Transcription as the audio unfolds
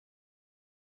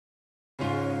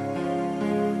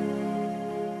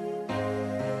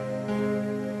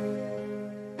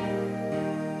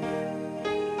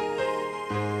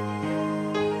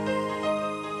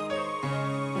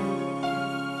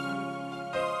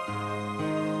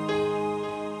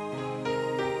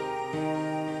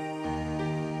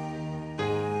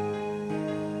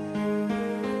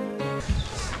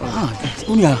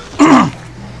Unia.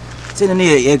 Say na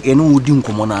no dim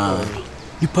komo na.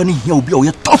 Nipa ni here obi a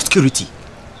we top security.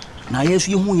 Na yesu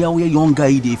ye hu ya we young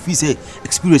guy dey feel say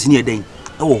experience ni e den.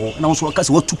 E wo ho na so ka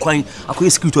say what to kwan akoye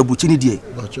security abuchi ni dey.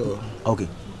 Okay.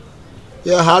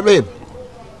 Yeah, Habib,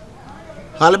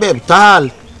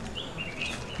 Tal.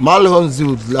 Malhon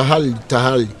Zud, Lahal,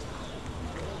 Tahal.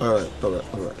 All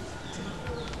right.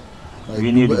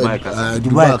 We need Dubai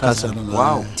Casa.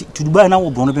 Wow. To Dubai now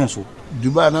we born so.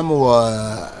 Dubai now we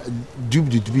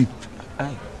Dub.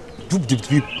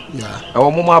 Yeah.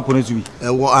 Our mama put it to me.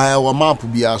 Our map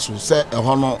be aso. Say a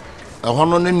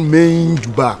honor main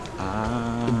Dubai.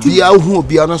 Be out who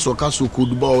be an so castle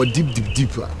could bow deep.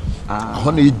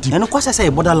 And of course, I say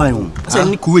borderline. I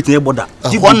say Kuwait near border.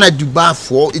 One Dubai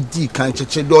for it can't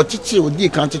check or chichi or dear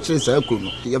can't check circle.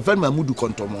 Your friend Mahmoud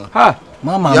Contomo. Ha,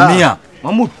 Mamma mia.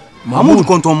 Mahmoud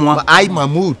Contomo. I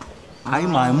Mahmoud.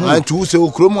 I too say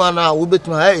Cromana, Ubet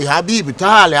my Habib,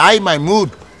 Tal, I my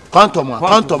mood. Contomo.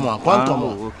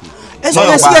 Yes.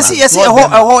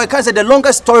 I can't say the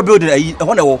longest story building. I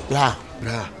want to blah.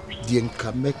 The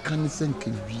mechanism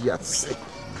can be at sick.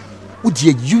 Would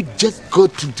you just go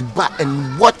to Dubai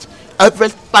and watch every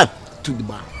time to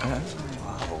Dubai?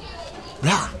 Wow.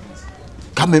 Blah.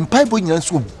 Come and pipe when you're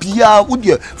so beer, would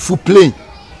you full plane?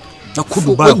 Na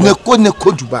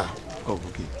Dubai. Oh,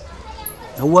 okay.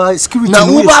 Now, security. Now,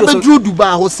 who are through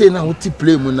Dubai? Who say now what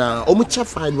plane now? Chef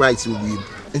fried rice will be.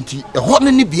 And the hot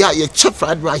any beer, your chef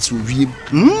fried rice will be.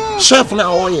 Chef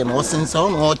now, or since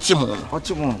on or chimon.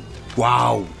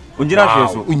 Wow.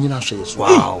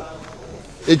 Wow.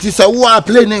 It is a war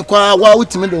plane, why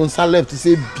would me don't left to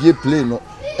say be a plane no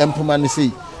employment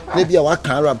say. Maybe a work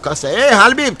Arab can say, hey,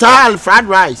 Halbib, Tal, fried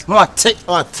rice. No, take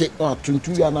or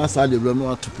 22 and answer the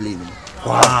run to plane.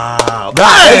 Wow,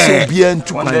 that is be in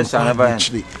 2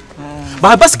 actually.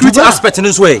 But security aspect in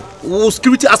this way.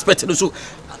 Security aspect in this way.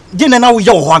 Then now we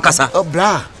your Wankasa. Oh,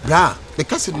 blah.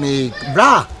 Because it make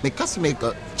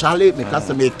Charlie, because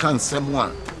it make can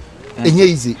someone. And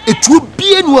easy. It would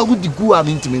be anywhere with the go am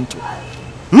intimate.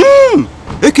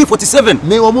 AK-47.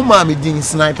 Me o mama me din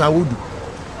sniper would.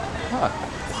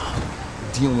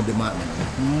 Deal with the man.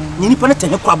 Ni pa na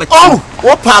tanya kwa ba. Oh,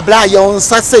 what pabla ya on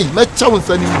sa say me chawo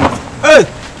nsani. Eh.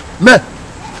 Me.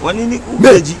 Wani ni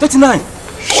 39.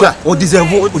 Sha. O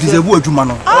deserve adwuma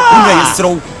no. Nya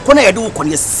yesrew. Ko na yede wo ko na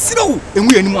yesrew.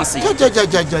 Enwu ani mu ase.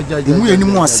 Enwu ani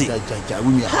mu ase.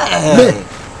 Me.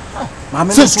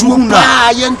 Mama se tu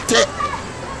na yente.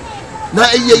 Na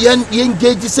yen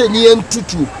gauge say ni yen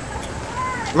tutu.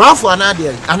 Rifle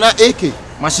anade ana AK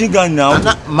machine gun now.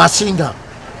 Ana machine gun.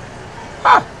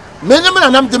 Me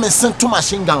nam de me sent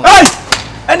machine gun. Hey!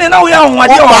 And now we are on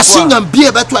machine gun be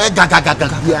beto gaga.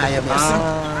 Yeah,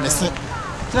 me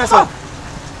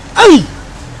Hey!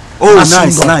 Oh,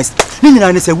 nice. Ni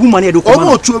na say woman e do come.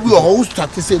 Oh, to be o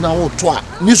start say na o to a.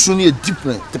 Ni so ni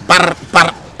different. Par.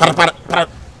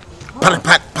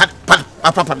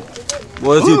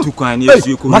 Was it too kind? Yes,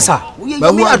 you could. Massa, you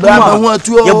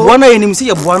bwana enim say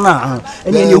bwana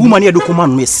ene woman e do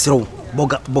command me sro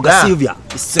Borga Silvia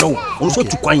sro on so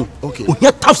too kwan. Okay. O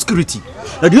here top security.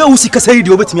 Na dey wo sika say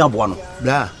dey obetimi aboa no.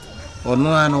 Bra.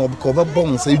 Ono ana obko be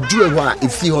bon say duru ho a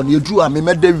efi ho na eduru a me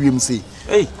meda wiem say.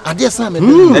 Hey, ade say me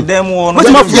dem wo no.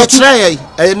 What ma fi try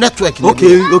network.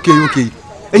 Okay.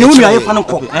 And you are a fan of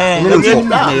cock.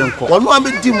 One more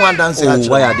bit dim one dance.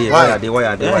 Why are they?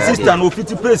 Sister, no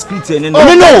 50 place critic. No,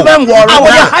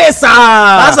 highest.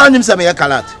 That's on him. Some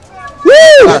kalat.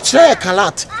 Woo! Try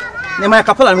kalat. Nema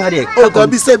couple and had it. Oh,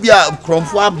 be say be a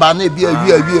cromfwa banner be a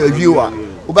viewer.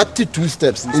 About 2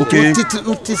 steps. Okay.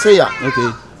 Say ya.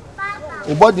 Okay.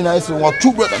 Obody nice one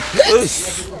 2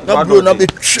 brothers. Na blow na be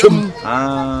twem.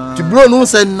 Ti blow no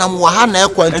say nam waha na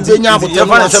ekwa nti nya abotem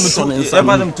na so ne nsa.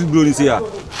 Ever them 2 blow ni say ya.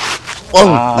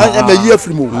 Oh, I be year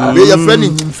free mo. Be your friend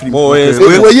in free. Oh, yes.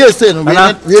 We year say no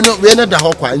we no da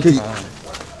ho kwa nti.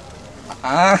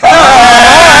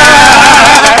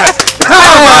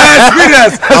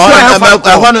 Experience.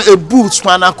 I want a boot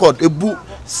spinal cord, a boot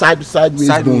sideways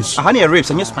bones. I need a ribs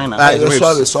and your spinal.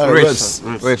 Sorry, ribs. A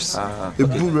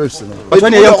boot ribs. But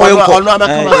when you what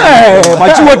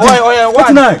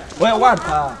now? What?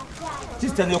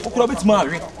 Sister, you cook a bit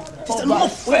married. Sister, no.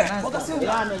 Where?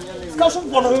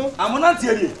 I'm not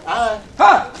here.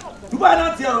 Ha! Dubai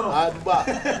not here.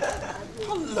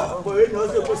 Allah. Boy, no,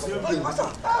 it's possible.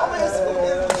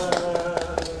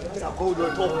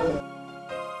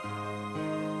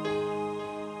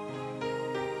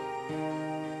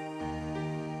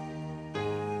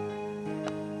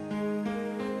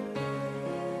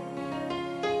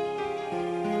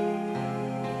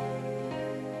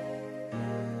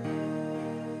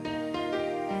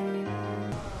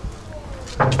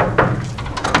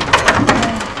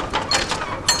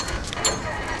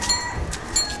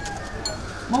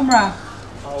 Momra.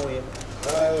 How are you?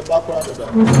 Background.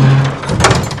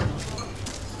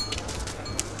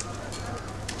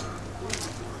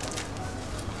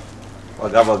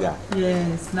 Borga.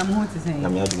 Yes, Namu is saying.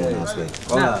 I'm doing this way.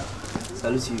 Nah.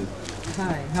 Salute you.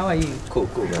 Hi, how are you? Cool.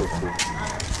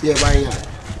 Yeah, bye.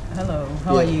 Hello,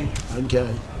 how are you? I'm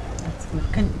good. That's good.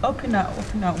 Can open up.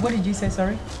 What did you say,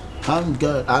 sorry? I'm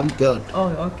good.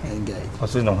 Oh, okay. I'm good.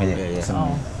 Also no here.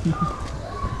 Oh.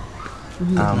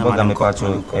 Borga me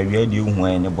kwacho ewia di hu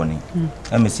an ne bone.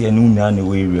 Am se anu na na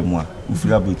we ewia mu a.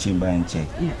 Ufira bochi ba nche.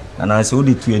 Na na se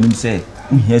odi tu anim se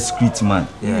uhia secret man.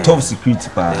 Top secret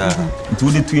pa. Nti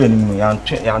odi tu anim no ya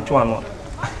ntwe ano.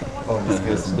 Oh,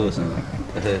 this.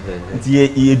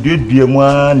 Ye due mu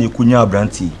a na ekunya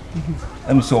abranti.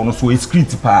 Am se ono so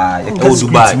secret pa.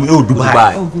 Dubai.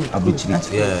 Abuchiri.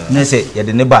 Na se ye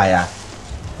de ne ba ya.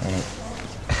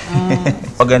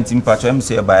 Organ patch am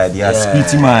say by the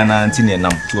security man and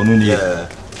nam to no near.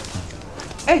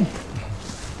 Hey.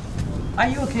 Are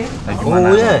you okay?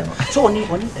 Oh yeah. So only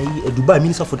Dubai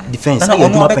Minister for Defense. Are you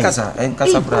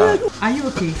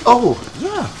okay? Oh,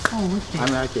 yeah. Oh, okay.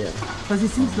 I'm okay. Because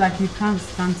it seems like you can't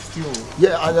stand still.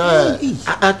 Yeah,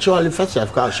 actually, first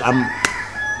of course, I'm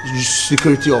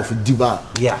security of Dubai.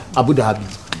 Yeah. Abu Dhabi.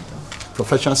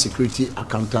 Professional security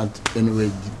accountant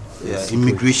anyway. Yeah,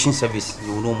 immigration service,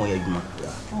 you know more human.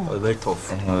 Oh, very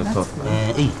tough.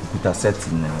 With a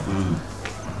setting.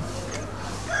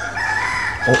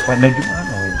 Oh, when I do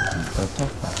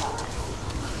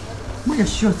You're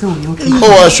sure so you okay?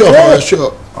 Oh, sure.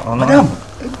 Madam,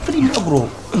 pretty no bro.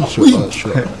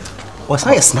 Sure. Was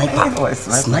I a sniper?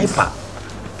 Sniper.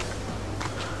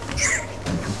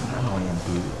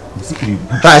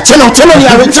 Tell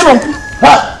him.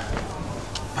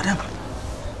 Madam.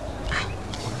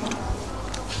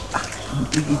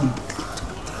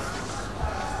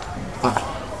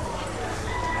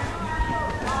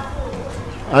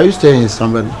 Are you staying with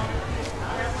somebody?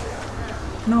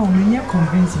 No, I'm not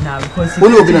convinced now because.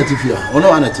 When you going to TV? Or no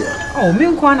one at here? Oh, me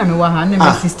and Kwana me waha and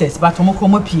my sisters, but I'm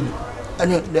come up here.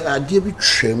 And the idea be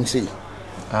trim say.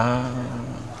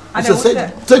 I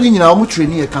said, telling you now, I'm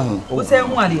training a come. Oh,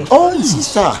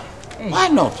 sister, why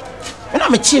not? When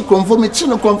I'm a chick, conform,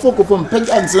 from Peg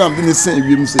and Sam, been the same,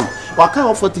 you say, I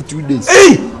can't 42 days.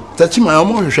 Hey, touching my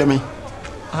own shame.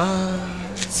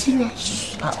 Serious.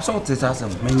 So it's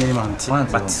awesome. Many months,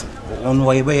 but on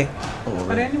way way.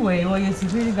 But anyway, you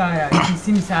security guy, he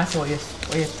seems as or you're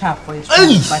tough or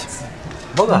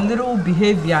but a little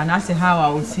behavior, and I say how I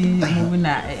will see moving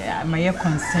my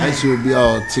concern. I should be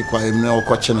out, take quiet, no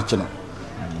question. A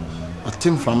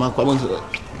team from my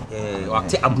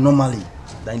abnormally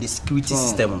than the security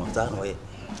system of that way.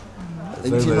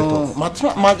 You know,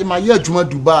 my year Juma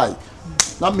Dubai.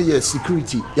 Not me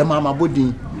security. Your mama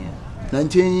body.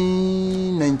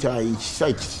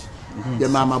 1996. Your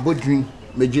mama body.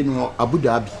 Major Abu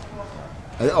Dhabi.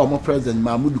 Our president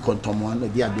Mahmoud Kontomwan.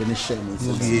 They are doing a shame.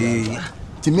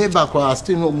 To me back I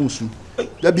still no musu.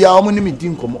 There be our money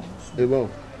meeting come up.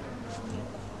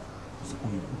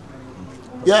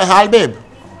 Yeah, Halbeb.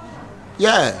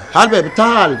 Yeah, Halbeb.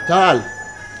 Tal.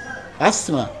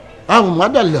 Asma. I'm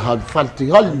mother had falti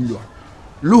hallu.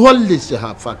 Luhollis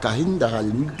have fakahinda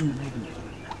haludu.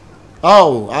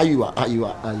 Oh, aywa.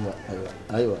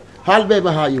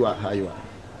 Halbeba aywa.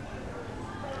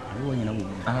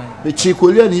 The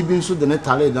Chicolian even so the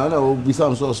Netale down or be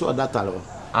some so that tallow.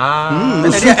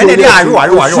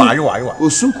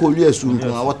 Soon Colia soon.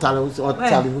 What tallow is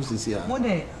here?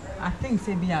 I think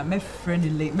say be my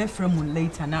friend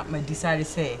later not my decide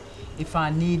say if I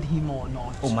need him or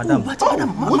not. Oh, madam, but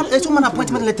it's one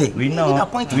appointment letter. We know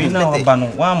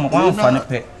one funny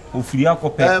pet. Ufria ko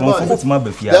pet no for to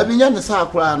mabafia. There be nyan sa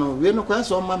akra no, we no kwa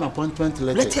so man appointment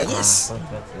letter. Yes.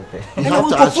 You have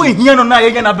to ask him. Here no na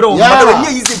ye na bro. But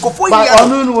here is go for here.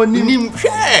 But onu onim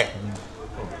hwe.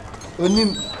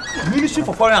 Onim Ministry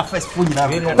for Foreign Affairs for you now.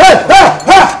 Hey!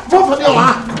 What for you?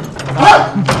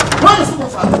 What is it?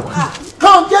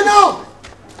 Come, get out.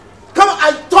 Come,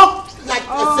 I talk like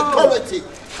a security.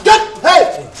 Get,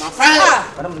 hey, my friend.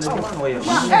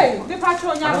 Hey, the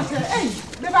patrol, hey,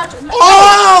 the patrol.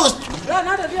 Oh! Hey!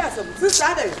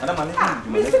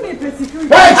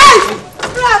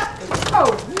 Oh,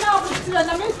 now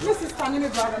this is standing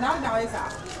brother. Now is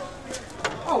that.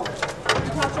 Oh,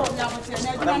 the patrol,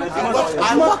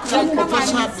 I work like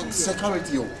professional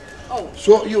security. Oh.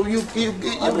 So you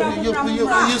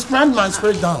spread my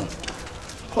spirit down.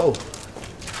 Oh.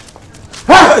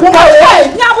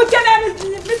 Hey! Now we can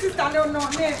Mrs. Stanley no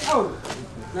name. Oh.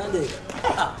 Nande.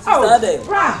 Oh,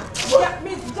 bra. Yeah,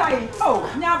 Miss Jai. Oh,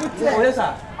 Nyabutre. Oh, yes,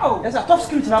 sir. Oh. Yes, sir. Top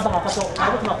script na ba ha so. I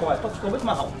want to call. Top script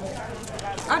ma ha.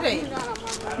 Ade.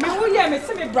 Me who hear me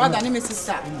see me brother and me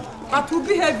sister. But to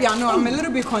behavior no, I'm a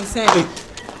little bit concerned.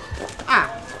 Ah.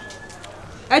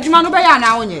 Ejuma no be ya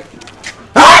na wonye.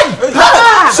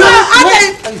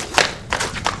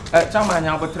 Chama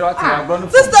nya botre wa tira gbo no.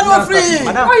 Sister no free.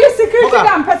 Oh, you security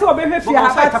am person obe me fear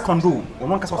ha. But condo.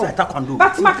 One can say attack condo.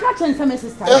 But my catch and my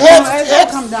sister.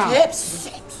 Come down.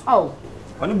 Oh.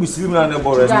 Oni busiri mi na ne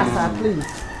bore. Yes, sir, please.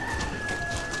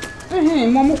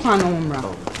 Momu kwa no mra.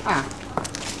 Ah.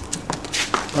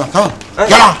 Come on.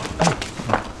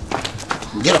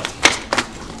 Get up.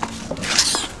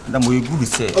 That way good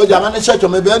say. Oh, Jamani church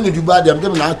me be any Dubai dem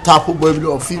give me na tap boy bi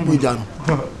of film jam.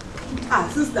 Ah,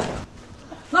 sister.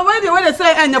 Now when they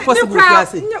say any possible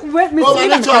class. Wait, me Oh, say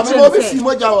me be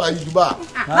film jam wa Dubai.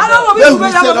 Now we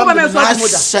be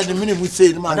send me we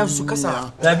say Madam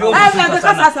Sukasa. na do one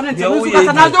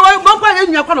pa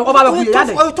enua kwa no oba ba kuye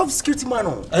ade. Oh, top security man.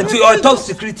 And to top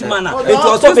security man. It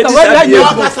also be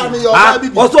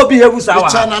also behave sawa.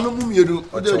 Chana no mu miedu.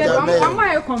 I'm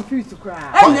not confused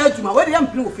cry. Any aduma we dey am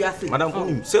play ofiase. Madam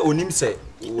onim say onim say.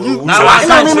 Na wa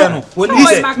ka tire no. Onim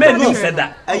say men said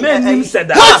that. Men said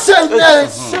that. What say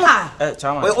this?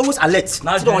 Chama. We almost alert.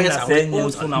 Na Don't yes say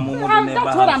nso na momo ne ba.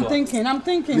 That's what I'm thinking. I'm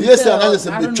thinking. Yes, and I just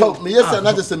be chop. Me yes, and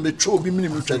I just be chop. Be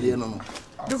minimum twade no.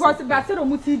 Because if I said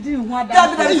omuti di hu ada.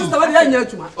 That be sister we dey anya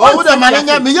aduma. Oh, we the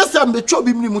mananya me yes, and be chop.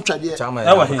 Be minimum twade. Chama.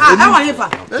 Ah, e wa hefa.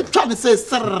 E try say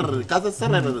sir, cause sir.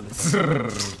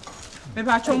 Me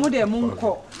ba chomo de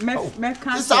munko. Me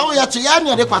kan. Isa o ya che ya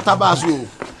ne de kwata ba so.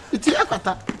 Iti ya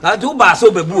kwata. Na do ba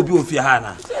so be bu obi ofie ha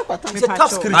na. It's a top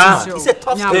security man. It's a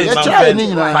top security Ya man. try ni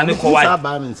nyina. Fane ko wai.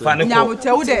 Fane ko.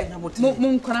 Nyabutre wo de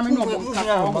munko na me no mo.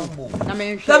 Na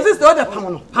me That hwe. sister we dey pam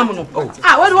no.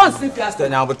 Ah, we want sleep fiase.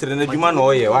 Nya botre na dwuma na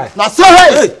oye wai. Na say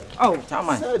hey. Oh,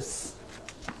 Chama.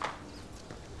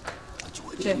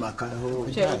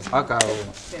 Aka o.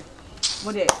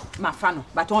 mo de ma fa no,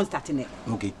 but on starting it.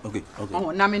 Okay.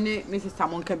 Oh, na me ne me sister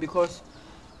monka because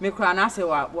me cry na say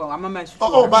wa mama su.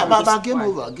 Oh, but game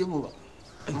over.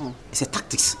 It's a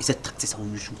tactics. I will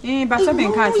use. But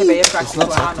something can say be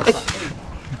practice.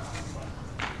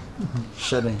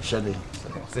 Shedding.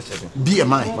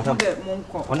 BMI.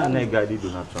 Ona na guide do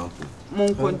na Trump.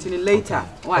 Mon continue later.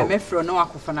 Why me fro no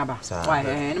akofa na ba. Why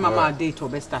any mama date or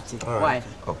be started. Why?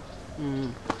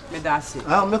 Me da say.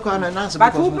 Ah, me kwa na answer.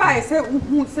 But who buy say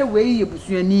who say we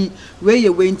yebusuani,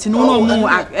 we nti no mu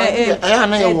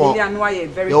na ye wo.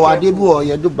 Very. Yo ade bi o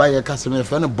ye do buy ye kase me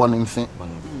fe no bonin fin.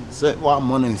 Say wa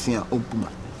monin fin a opuma.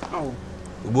 Oh.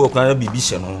 Ubu okwa bibi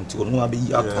hye no nti onu abe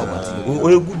yi akọ.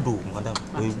 O good do, madam.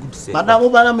 O good say. Madam, we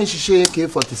na me hihye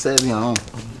K47 ahụ.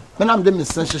 Me na me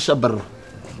sen hihye ber.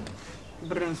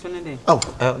 Bren so ne de. Oh,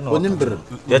 No. onim ber.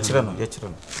 Ya kire no.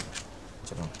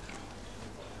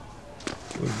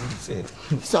 O good say.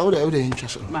 So we dey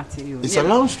interested. Matthew. It's a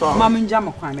long story. Mama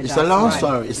njama kwa me da. It's a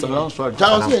long story.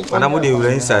 Madam, we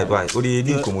dey inside why? O dey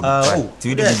di komo. Ti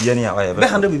we dey bibia ni a why? Be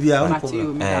handle bibia.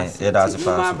 Matthew. Yeah, that's a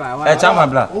pass. Chama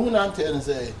bla. Who na tell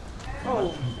say?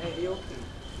 Oh, okay.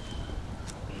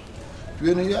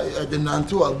 We no ya the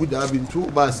nanto aguda bin tu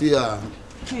ba say ah.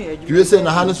 You say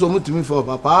na hanu so mutumi for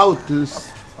papa autos.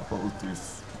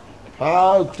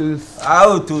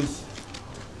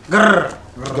 Grrr.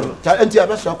 Tell enti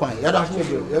abesha kwan. Ya da hunu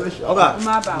be. Ya besha.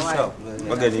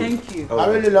 Okay. Thank you. I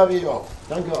really love you all.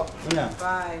 Thank you.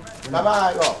 Bye.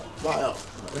 Bye. Bye.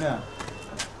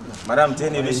 Madam,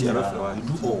 tell me she ever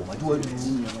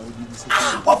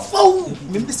What for?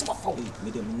 Me this what for?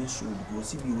 Me dem me show go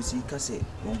see we see ka say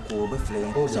won ko be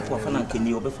fle won say ko fa na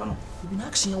keni obefa no. Bi na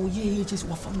action wo ye just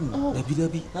what for no.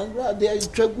 Dabi. They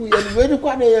tragu ya we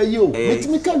kwa na ya yo.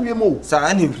 Metimi ka wiem o. sa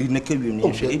ani free na ka wiem ni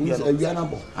hwe e bia no. Awia na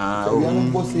bo. Awia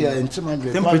no bo say ya enchima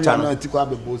de. Temperature na ti kwa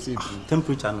be bo say.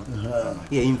 Temperature no.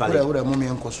 Yeah, invalid. Ora mo me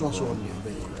enko so be.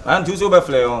 And tu so be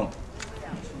fle on.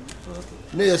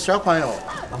 Ne ya sha kwan yo.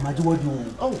 Amaji what you.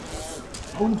 Oh.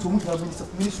 Only so much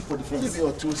ministry for defense. If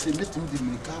you to say meeting the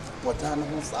America portal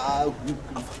no sa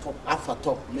afa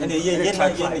top. And yeah.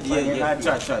 Try.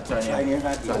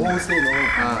 Oh say no.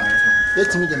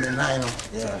 Let me the nine.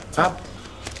 Yeah. Up.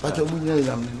 But you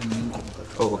am.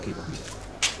 Oh, okay.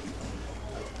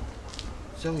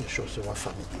 So you show so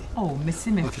family. Oh,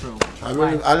 Missy me through. I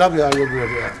love you,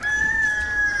 brother.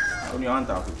 On your hand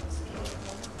out.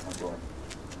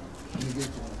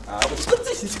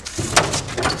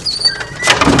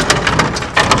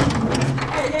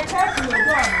 Hey, careful your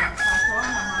door.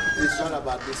 It's all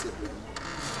about discipline.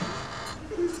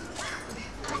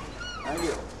 Thank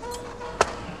you.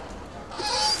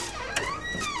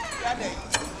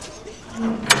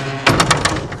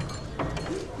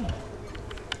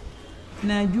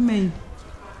 na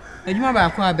adwuma ba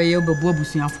kwa be ye obabu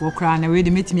abusuafo kra na we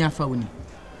de metimi afa woni.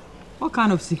 What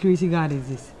kind of security guard is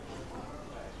this?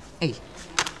 Hey.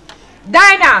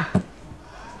 Dinah.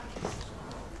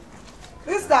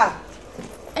 Sister.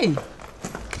 Hey.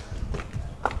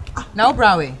 Now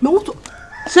Brawe. Me what?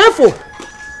 Sefo.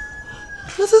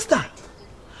 My sister.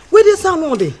 Where dey sound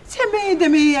on dey? Say me de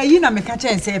me yi na me ka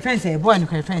chen say friend say boy no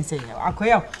ka friend say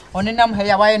akoya onenam ha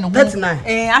ya waye no ho.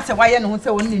 39. Ase waye no ho say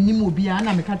won nanim obi a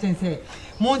na me ka chen say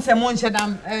mon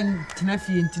shedam tina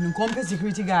fie ntin kompe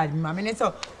security guard ma me ne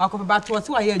say akoba to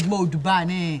say waye aduma oduba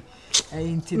ne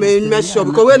ntin. Me sure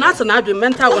because we na say na adwe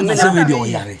mental one na say we dey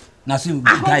oyare na say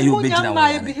guy you be jina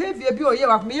my behavior bi oye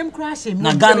wa me yem crash me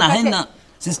na Ghana hen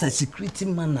sister security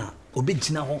man na obi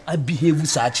jina ho a behave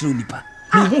sa akire onipa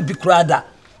no hu bi krada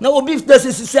na obi if this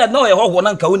is said no e ho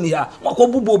na nka woni ha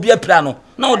wakobubo obi apira no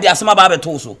na odi asema ba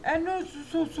beto so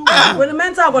so when the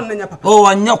mental one nya papa oh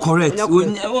anya correct so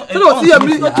no see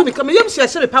am to me come yam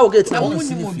share power gate na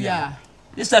woni mo bia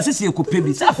this is e ko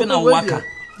pebi sa fe na waka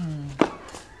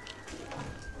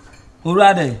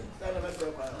orade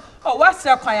oh what's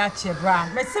your quiet che bra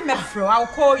me say me fro I'll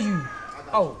call you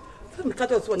oh me ka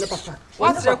to so nya papa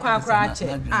what's your quiet che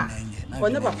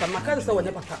one papa maka so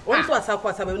one papa one so asa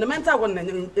kwa sabe the mental one na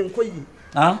enkoyi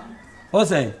o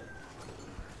say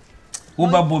wo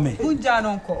ba bome unja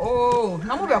no nko oh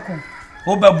na mo be ko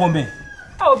wo ba bome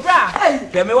oh bra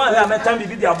ke me wan ha metam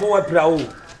bibi di abo wa pra o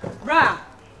bra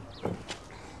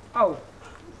oh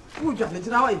unja le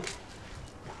jina wa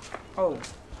oh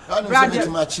bra de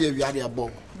ma chi e wi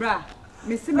abo bra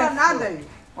me si me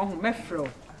oh me fro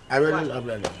I really love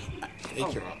that.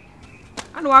 Thank you.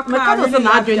 Ano wa ka no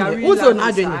na adwenye uzo na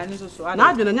adwenye na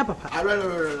adwenye nya papa I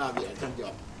really love it. Thank you.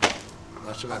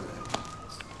 Na sure.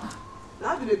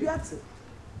 na adwenye bi ate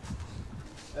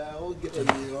O get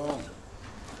me on.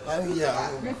 I'm here.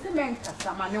 me si me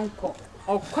nkasa ma ne nko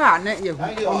okwa na ye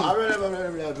Thank you. I really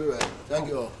love it. Thank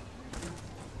you.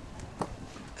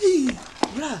 hey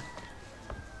bra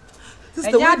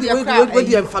sister we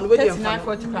dey fan we dey fan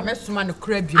 3940 ka me suma no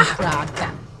kra bi kra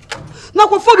ada na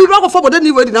ko fo bi bra ko fo bode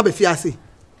ni we di na be fiase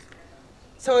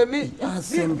so me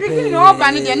picking no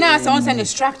ba ni na say on say the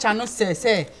structure no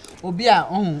say obi a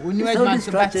oni adwuma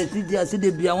so but structure dia se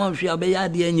de bia wan hwe abe ya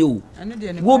de anye o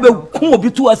wo be ku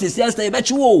obi tu asesi asta ye be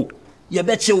chiwo ye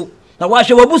be chiwo na wa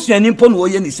hwe wabusuani mpo no wo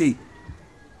ye ni sei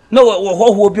na wo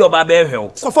hoho obi oba be hwe o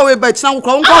ko fo we ba tina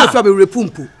ko nko fi abe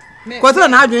repumpu ko say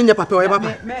na adwenye nya papa we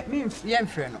papa me ye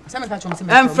mfre no say me ka chom say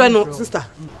me mfre no sister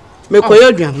me koye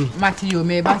aduan Matthew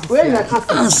me ba we na ka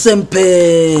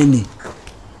asempeni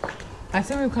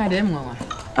asem kwa dem nwa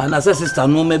ana sister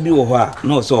no ma bi wo ho a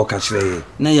na o so o ka kire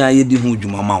na ya ye di hu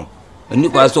dwuma ma wo ani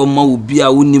kwa so ma obi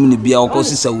a wonim ne bia wo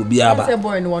sisa obi aba say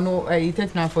boy no no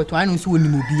 3940 I know so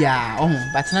wonim obi a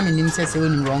but na me nim say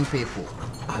wonim wrong people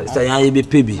say ya ye be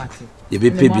pebi ye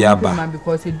be pebi aba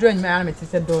because e drain me ana me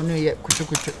say do no ye kuchu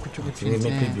ye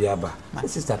me pebi aba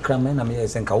sister kraman na me ye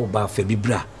sen ka wo ba fa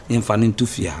bibra emfa no ntu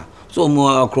fia so mo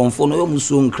akronfo no yo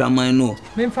muso nkraman no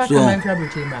me fa kraman kra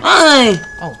broche ba ai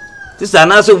oh sister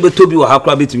na so be tobi wo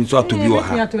hakra betimi so atobi wo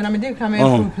ha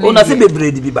o na se be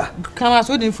bread bi ba kama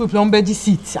so dey full plan be di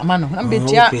seat amano na be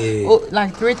tia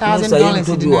like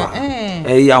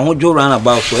 $3,000 ya ho jo run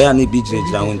about so ya na bi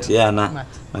jira ho ntia ya na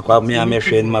kwa me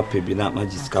amehwe ma pebi na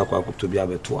magiska kwa kutobi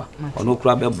abetoa ono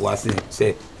kura be boa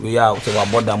se we ya so wa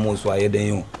border mo so aye den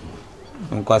yo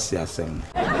nkwasi asem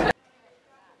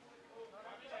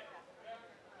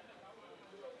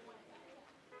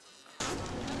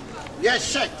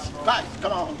Yes, shit. Guys,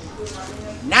 come on.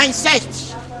 9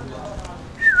 sets.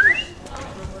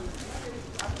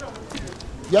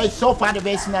 Yeah, so far the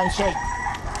best 9 shake.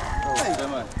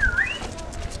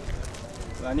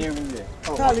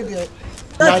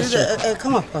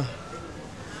 come up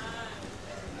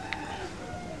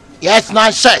yes,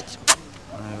 9 shake.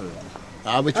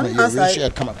 Which one you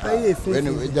share come up?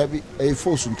 Anyway, there be a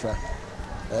force and try.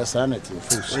 Sanity,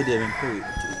 force.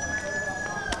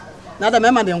 na da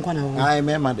mema de nkwa na ho I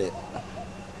remember that.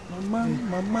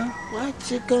 Mama,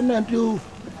 what you gonna do?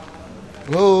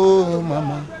 Oh,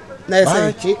 mama.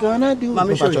 What you gonna do?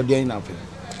 Mama, show you.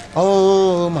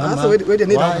 Oh, mama. So we dey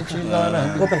need what you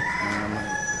gonna do?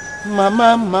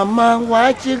 Mama,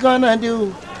 what you gonna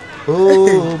do?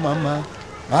 Oh, mama.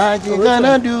 What you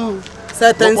gonna do?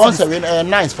 Certain once a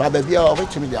nice for baby or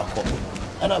which me dia call.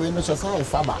 And I will not say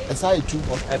faba. I say 2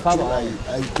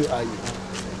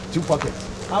 pockets.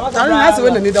 I don't know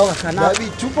when need our kana. Be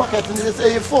 2 pockets and they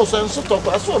say force and so talk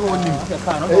as one on him.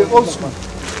 Old school.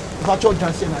 But you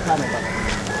can say na Canada.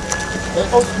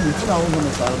 Old school, you know,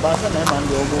 but I man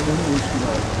go old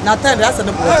school. Na tell that's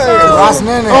the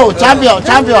oh, champion.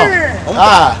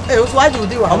 Hey, what's why you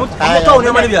do? I'm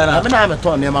talking to you. I'm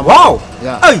talking to Wow.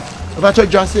 Hey. About your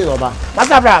John say over.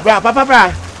 Papa bra.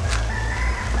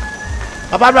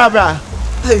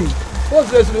 Hey. What's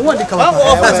this? We want to come.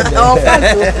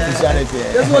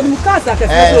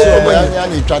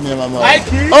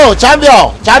 Oh,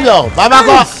 champion. Baba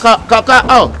go.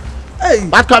 Oh. Hey.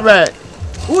 What cover?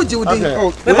 Who do you think?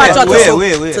 Wait.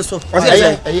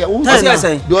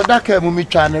 The other came with me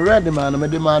trying to read the man,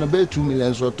 the man about 2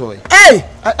 million so toy. Hey!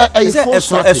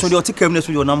 So your ticket with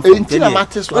your number.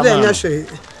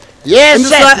 Yes,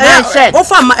 sir. Oh,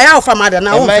 for my mother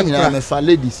now. I'm for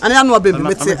ladies. And I know baby.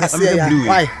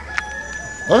 Why?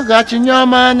 Oh, got your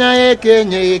man,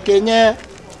 Kenya.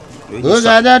 Oh,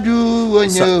 God, do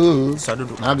when you.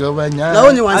 I go when you. The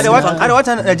only one I don't want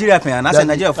Nigeria fan. I said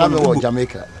Nigeria from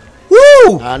Jamaica.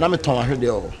 Woo! And I'm a ton of the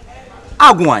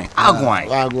Agwine.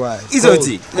 Is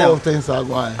it? All things are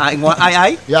going.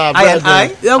 I. Yeah,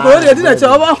 you're going to do that.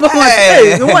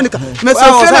 Hey, you want to come? All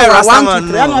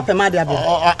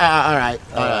right.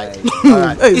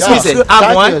 It's me, say,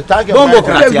 Agwine. Don't go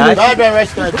crazy.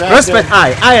 Respect,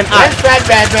 I and I. Respect,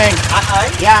 bad.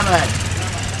 Yeah, man.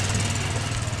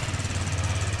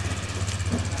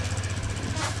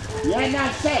 You're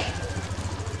not sick.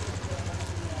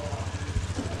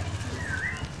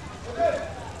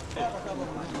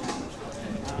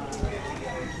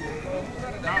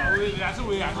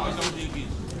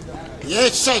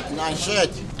 Yes, shit, nice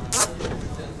shit.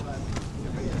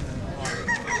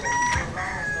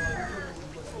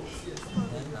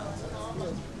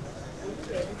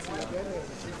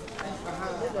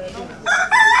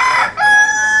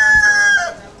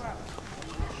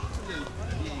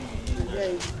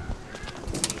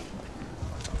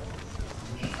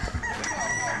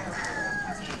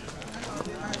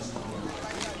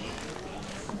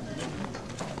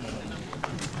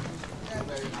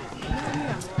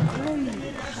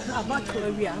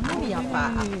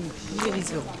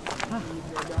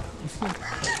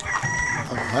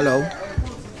 Hello.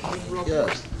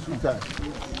 Yes, sweetheart.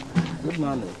 Good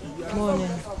morning. Morning.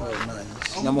 Oh,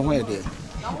 nice. Number one there.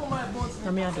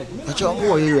 What's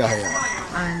your area here?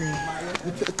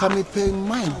 Can we pay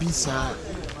my visa,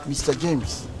 Mr.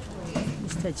 James?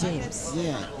 Mr. James.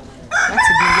 Yeah. What's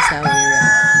the this area?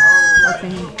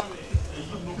 Okay.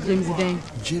 James then.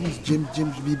 James,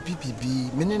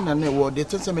 BPB. Meaning na ne they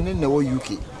tell me meaning na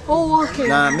UK. Oh, okay.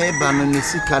 Na me ba no ne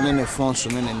sika ne ne phone so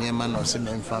me na niema na se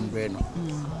me mfa mbre no.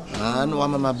 No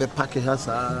one ma be pack has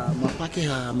ma pack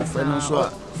ha me friend so.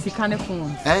 Sika ne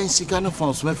phone. Sika ne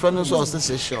phone so me friend so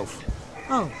say shelf.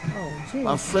 Oh.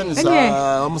 My friends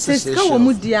are almost say shelf. Sika wo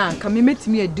mu dia ka me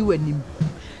metimi adu anim.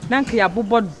 Na nka ya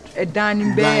bobod edan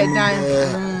ni be edan.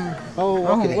 Oh,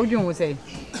 okay. What do you say?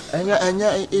 And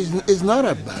it's not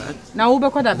a bad. Now, who be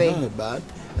bad?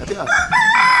 I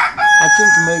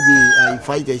think maybe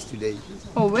 5 days today.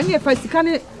 Oh, when you first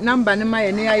can number in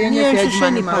my near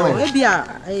money, maybe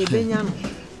I Benjamin.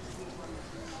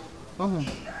 Oh,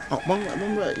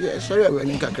 sorry, I'm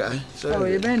going to cry. So,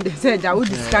 you bend said I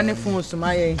would scan a phone to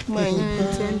my phone.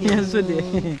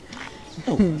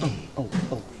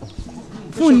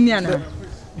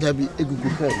 There be a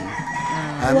good friend.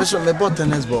 I'm also my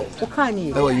tennis ball.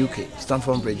 Okay, oh, UK,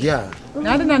 Stanford Bridge, yeah.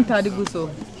 I don't know so.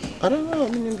 I don't know, I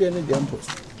mean, any jump.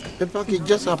 The package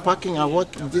just a parking. I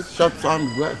watch this shop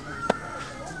sound well.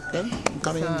 Then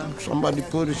coming, somebody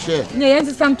put a share. Yeah,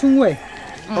 it's something way.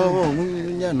 Oh,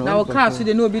 yeah, no. Now, cars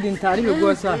with no bidding tally will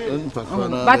go, sir.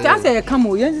 But I say, come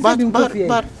on, yes, but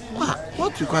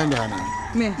what you kind of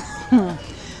me?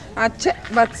 I check,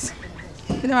 but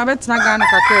you know, I bet not gonna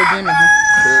catch again.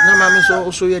 No, mammy,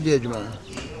 so you're dead, man.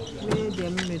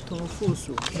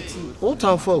 What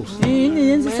town folks?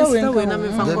 Mammy,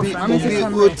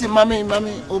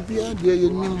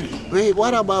 wait,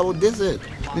 what about desert?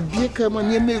 The beer come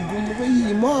and you may go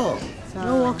more.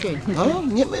 No, okay. Oh,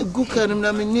 you may go and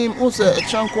name also a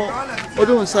chunk or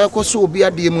don't say, so be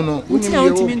a demon.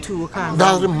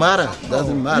 Doesn't matter.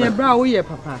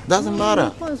 Papa. Doesn't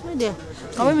matter.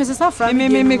 Oh, Mrs. Safra,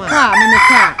 me car.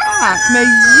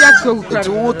 It's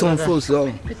all town folks.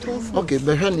 Okay,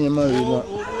 but honey,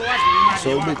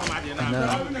 so big.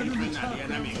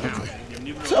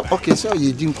 Okay, so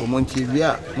you didn't come on TV.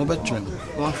 No better.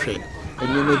 One friend. And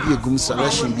you may be a good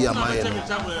selection be a mile.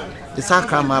 It's our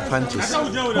camera panties.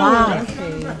 Wow,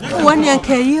 okay. 1 year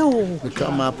can you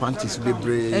become our panties be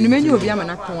brave? And when you be a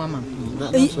man,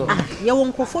 you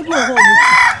won't go for your home.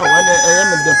 Oh, I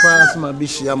am the past, my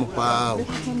bishop.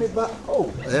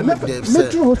 Oh, I am a dead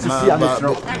set.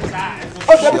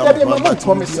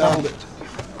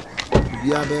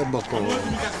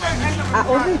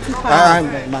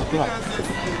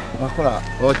 Oh, Makola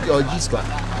or Jiska.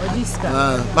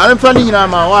 Madam Fanny, you know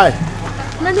my wife.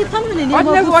 Many family name.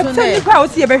 What tell you how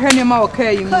see a better more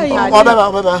okay?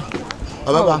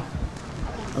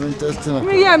 I'm interested.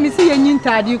 Me, I see a new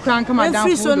tide. You can't come down.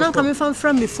 Free so now coming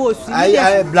from before.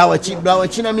 I blower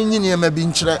china meaning may be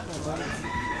in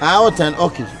I ten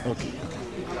okay.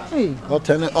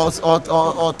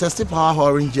 Or testify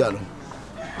orange yellow.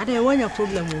 I don't want your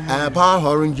problem. Power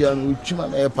orange yellow, which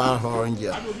man a power orange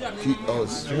yellow.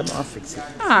 Fix it.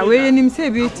 Ah, wait, him say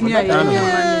beat me. And I'm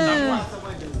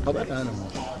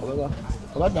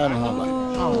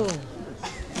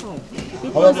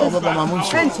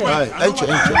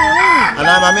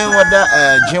a man with the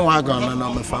gym wagon and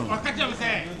on my family.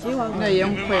 No,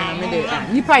 young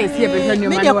queen, you pay here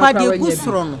behind your party. You're good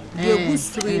strong. You're good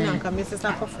screen and come Mrs.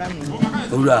 Apple family.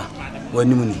 Ura, when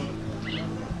money.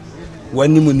 Ah,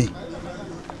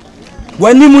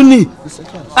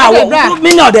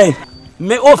 me no day.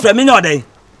 Me offer me no day.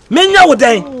 Me no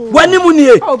day. When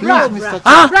money.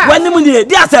 Ah, when money.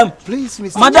 Dear Sam, please,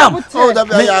 Madam. Oh,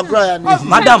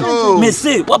 Madam, me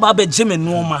say what about Jimmy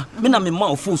Norma? Me na me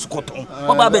mouth full cotton.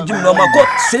 What about Jimmy Norma? Got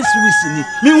 6 weeks in it.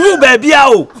 Me who baby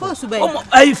oh.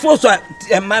 I force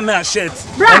my man shirt.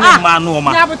 Man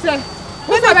Norma.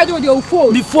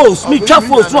 Me force, me trap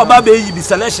force. No about baby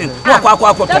selection. Walk.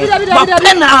 My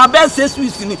pen I best 6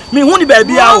 weeks in it. Me who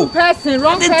baby oh. Wrong person.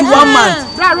 Wrong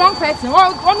person.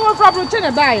 One problem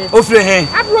change buy. Ofre hen.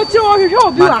 Approach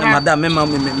you. Madam,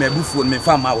 me buffo me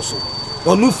farm house.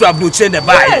 Onu fra bloche the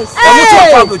buy. Onu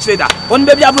to bloche da. Onu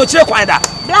baby bloche kwan da.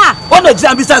 Bra. Onu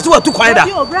jam bisa so tu kwan da.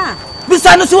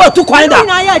 Bisa no so tu kwan da.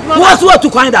 Wo so tu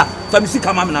kwan da. Famisi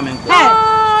kama me na me.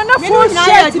 Na for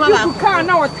shit people can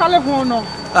na o telephone no.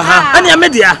 Aha. Ani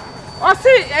amedia. O si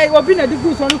obi na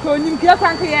digu so no ko nim kia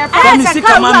tanke ye. Famisi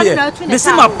kama me. Me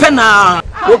si ma pena.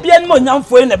 Obi an mo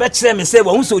nyamfo na be kire me say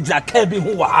wo hu so jira ka bi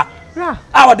hu wa ha. Bra.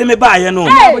 Ah wo de me ba ye no.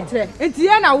 Enti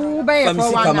ye na wo be ye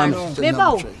for one no. Me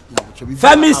ba o.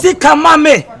 Famisi kama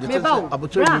me. Me ba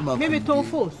o. Me be to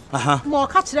force. Aha. Mo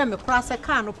ka kire me kura se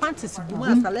car no panties gumu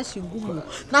installation gumu.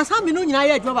 Na sa me no nyina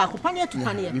ye adwa ba ko pane tu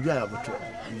pane ye. Bibia abotre.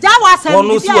 Jawa se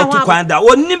Onu so tu kwan da.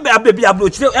 Oni baby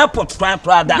abrochire airport kwan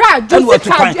prada. Enu tu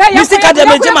kwan. Misika de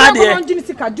me jema de.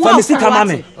 Famisi kama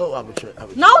me. Oh, abotre.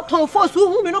 Now to force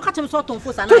who me no ka kire so to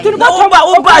force ana.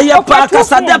 Oba ye pa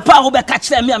kasa de pa wo be ka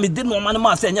kire me am de no man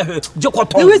ma se nya he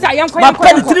jekoton. Ma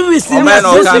pen 3 weeks ni ma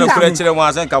no ka no kure kire mo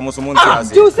asen ka mo so mo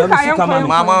ntiase.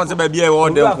 Mama se ba bia e wo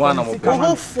de nko na mo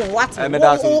ko. What?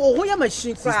 Oh, ya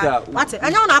machine cry. What?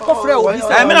 Anya na akofre o.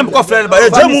 Me na me ko frɛ ba e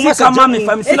jamu ma kama me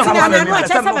famisi kama me.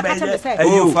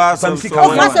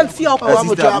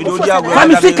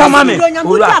 Famisi kama me.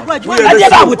 Ade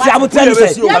ba abutre ni se.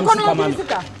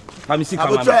 Famisi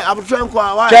kama me. Abotre nko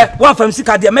wa. Che, wa famisi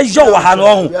ka de me yo wa ha no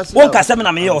ho. Won ka se me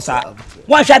na me yo sa.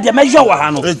 Wan hwa de me yo wa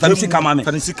ha no. Famisi kama me.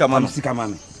 Famisi kama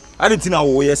me. Ani tina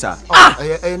wo yesa.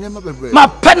 Ma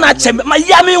pena che ma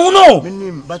ya me hu no.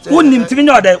 Wonim timi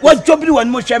no de. Wa jobiri wani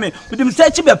mo hwe me. Wodim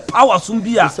se chi be power sum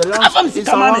bia. Famisi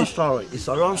kama me. It's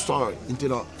a long story.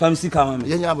 Intino. Famisi kama me.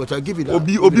 Yenya but I give it.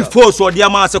 Obi force o de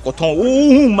ama se koton.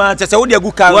 Hu ma che se wo de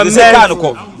agu kan. Se kan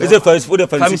ko. Eze famisi wo de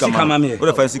famisi kama me. Wo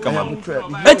de famisi kama me.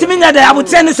 Etimi nya de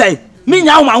abutre ni sei. Me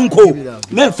nya wo ma unko.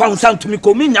 Me fa unsan tumi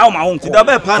ko me nya wo ma unko. Da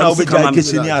be pa na obi ja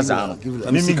kitchen ni aza no.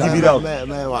 Me give it out.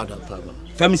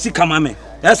 Famisi kama me.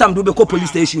 Yes am do be ko police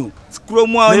station. Skro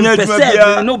mu anya aduma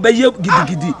bia. No be ye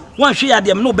gidigidi. Wan hwe ya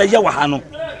de me no be ye wa ha no.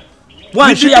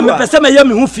 Wan hwe ya me pese me ye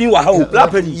me hu fin wa ha o.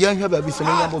 Yen hwe ba bi se me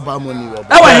nya ba money wo.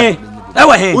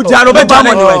 Ewa he. Uja no be ja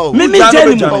money. Me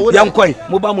jeni mu. Yankoi.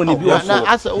 Mo ba money bi o so. Na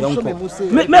asa o so me mu say.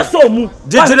 Me so mu.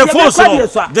 Dejene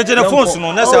phones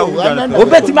no na sa u.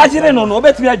 Obeti majire no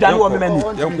obeti adwane wo me mani.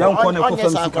 Yanko ne ko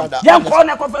famisi kama. Yanko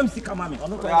ne ko famisi kama me.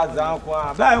 Ono ko ya zanko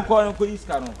a. Ba yanko ko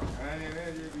iska no.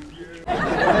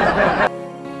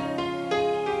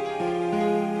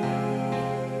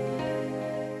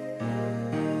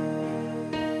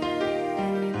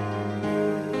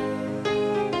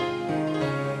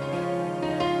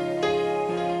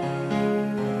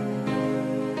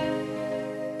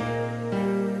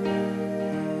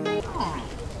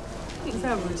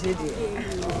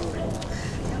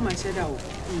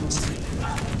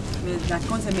 That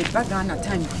concept me back on a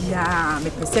time bia me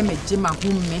pese me jima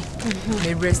humme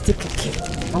me rest keke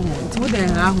it's more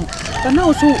than but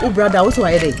now so o brother also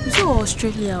why dey so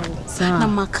Australia na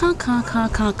makan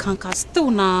kan still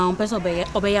na person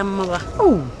obeya mama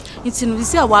oh it's no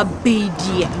see our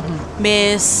baby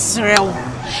me srew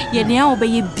ye ne a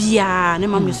obeye bia ne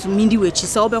mam so mindi wechi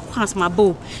se obekwa asma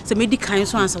bo se medi kan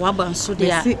so ansa waba nso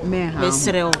de a me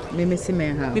sereo me si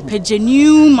me ha me page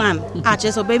new man a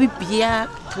che so baby bia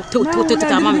to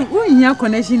mama wo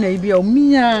connection na bia o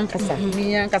miya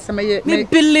nkasa me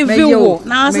believe you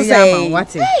na so say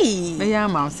me ya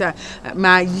ma say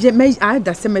me I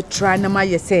da say me try na ma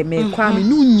ye say me kwa me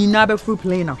no nyina be free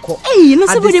plane akọ na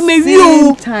se we de me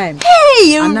wi time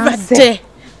you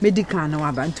medical na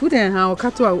waba ntu den ha o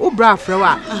kato o bra afre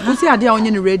wa o si ade a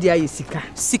onye ne ready aye sika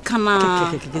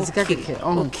na sika keke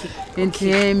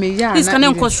enti me ya na this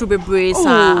can cost through bebre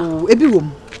sa ebi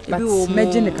wom but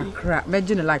imagine kakra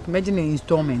imagine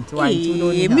installment why ntu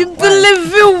no ni me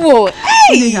believe you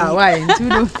hey why ntu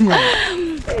no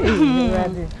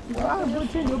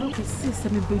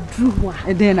me bedru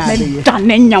e den na me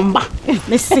dane nyamba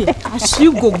me say as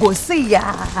you go say ya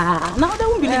now they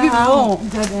won't believe you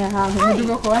me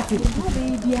do ko ati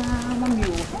baby mami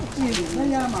o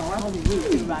ya ma wa me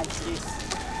right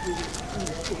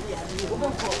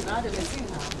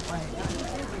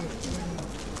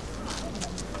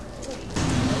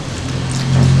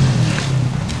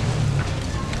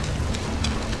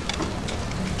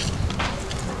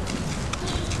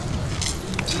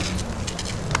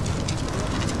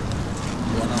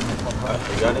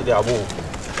Yani de abo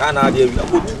kana de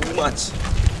abo too much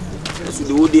so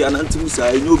the whole day anantim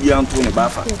say no bi anto ne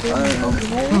bafa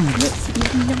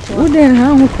wo den ha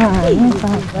ho ka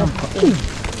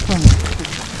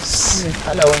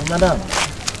Hello, madam.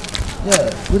 Yeah,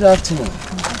 good afternoon.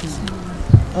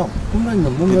 Oh,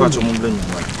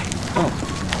 oh.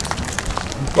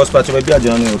 Cause patch be bia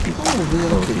jana okay.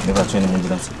 Okay. Me patch ne mun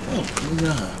dance.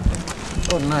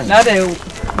 Oh, nice. na de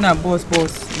na boss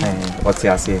What's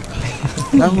ya say?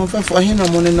 Na mo fa fo hin na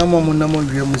mo ne na mo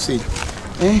wi mu say.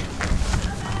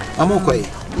 Amokwai.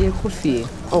 ye ku fie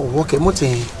Oh, okay,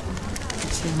 motin.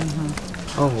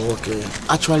 Oh, okay.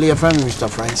 Actually, a friend Mr.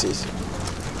 Francis.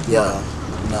 Yeah.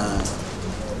 Nah.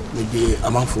 Maybe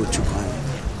a month for 2 pounds.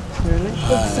 really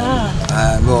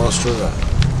I'm Australia.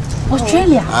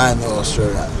 I'm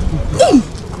Australia.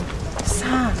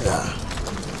 Sir. Yeah.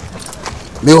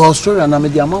 Me Australia na me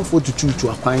di amount for 2 to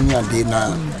akwan ya dey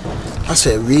na. I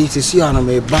say we to see ana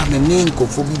me ba me nko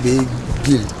for be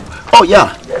deal. Oh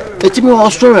yeah. Eti me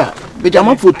Australia. Me di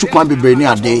amount for 2 kwan be bre ni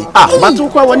ade. But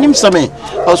kwa wonim same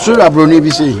Australia bro ni bi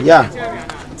say. Yeah.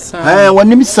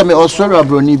 Wonim same Australia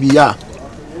bro ni bi yeah.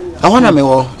 I wanna me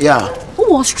wo yeah.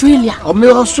 Who Australia? Oh me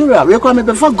Australia. We kwa me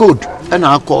be for good. And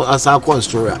I call as I call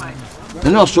Australia.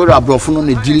 In Australia bro for no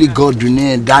daily gold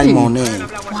ne diamond ne.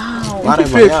 Wow.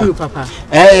 Papa.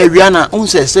 Wiana on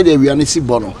say the wiana si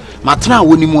bono. Matra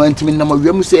woni mu antimi na ma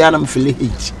wiamu say ana me feel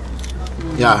hate.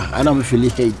 Yeah, ana me feel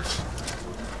hate.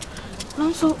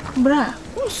 So bra,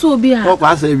 so be a. What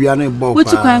was say wiana bo pa. Which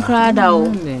kwan kra da o.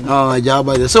 Oh,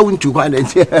 jaba so wontu kwan den.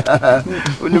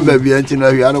 Oni ba bi anti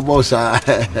na wiana bo sa.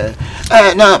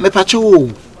 Na me pache wo.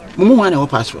 Mumu wan na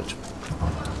passport.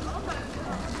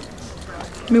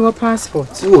 Me wa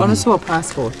passport. Ono so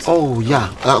passport. Oh yeah.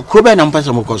 Krobe na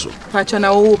mpasa mokoso. Pacha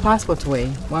na wo passport way.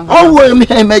 Oh we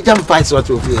me jam passport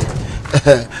of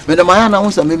here. Me na maya na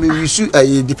unsa me issue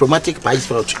a diplomatic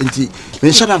passport nti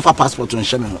me share am fa passport on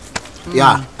share me.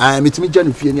 Yeah, metimi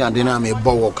janu fie ni ade na me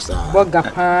bo work sa. Borga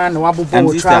pa na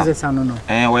wabobo trousers anu no.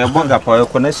 We Borga pa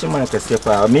connection man kase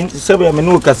pa. Me sebe me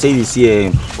no ka say this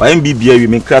here. Wa mbibia wi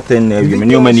me kraten na wi me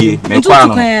no mani me kwa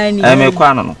no. Me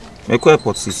kwa no. Me kwa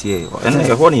airport sisi here. Ene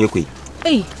e ho na yekoi.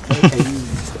 Hey.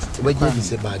 We give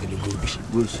this bag the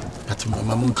bush. Ati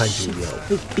mama mun kan je bia.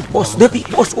 Boss, Debbie,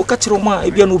 boss, o ka chiro ma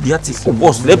e bia no bi ati. Oh,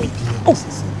 boss, Debbie. Oh.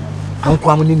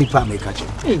 Kwa mu ni nipa me ka che.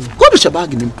 Go do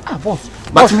bag ni. Boss.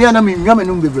 But me na me nwa me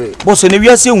no bebre. Boss, ne wi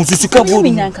ase hunsusu ka bo.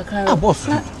 Boss.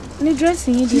 Ni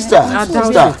dressing you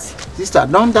Sister,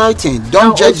 don't doubt it.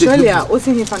 Don't judge Australia, o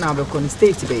se hifa na be kon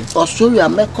state be. Australia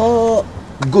me call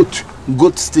goat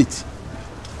state.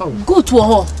 Oh, goat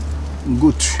wo.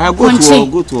 Goat.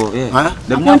 Goat wo, yeah. Huh?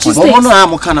 The no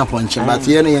am kana ponche, but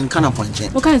here na kana ponche.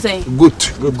 What can I say?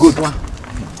 Goat.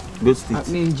 Good state. I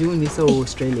mean June is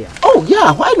Australia. Oh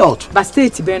yeah, why not? But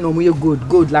state be no mu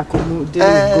good like mu dey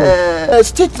good.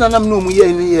 State na nam no mu ye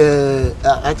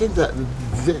I think that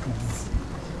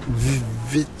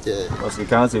Boss, you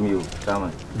can't say me you. Come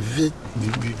on.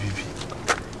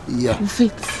 Yeah.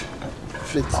 Fit.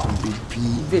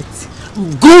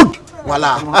 Good.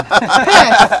 Voila.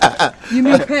 You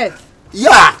mean pet?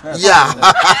 Yeah.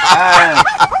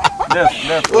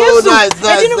 Oh, nice. I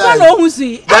didn't know who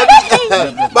see.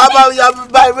 Baba,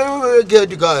 you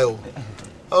good girl.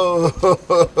 Oh.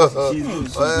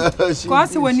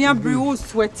 Cause when you brew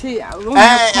sweaty.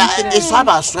 It's all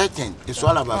about sweating.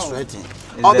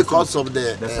 all because of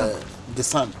the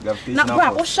sun. Na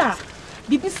bra osha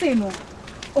bibi say no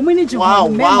omeniji wow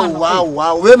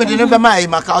we me dey my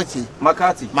makati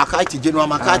general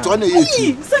makati on the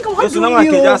so na ma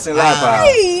ke just life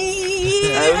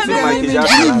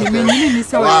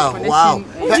wow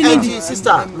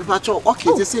sister we patrol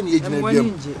okay they say you ejina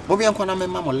biam mo bi enko na me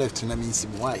mama left na me nsi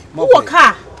why wo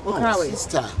car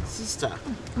sister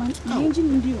man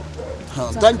engine ndio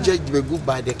don't judge the good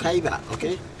by the kaiba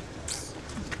okay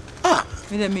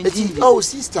oh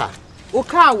sister o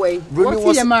car way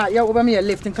what you ma ya oba me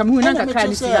lift nka me hu na nka car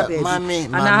ni sia baby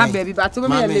ana ha baby but oba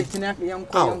me lift na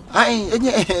yanko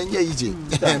enye yije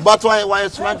but why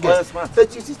smart girl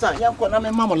sister yanko na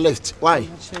me mama left why me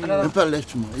pe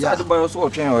left mo ya Adebayo so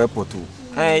otwen airport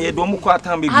ye do mu kwa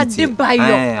tan baby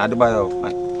Adebayo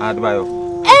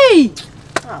hey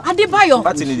Adebayo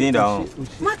party ni din down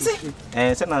mate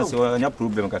say na say anya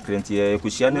problem ka krenti e ko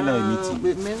hia ne na meeting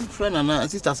me friend na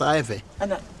sister sa efe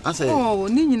I say oh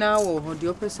ni nyina wo ho de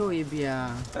opeso ye bia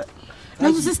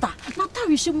na sister na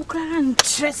tawi she mu kra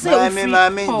ntrese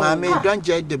mami don't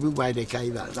judge the book by the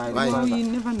kaiba you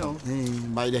never know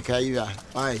by the kaiba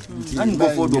why ani go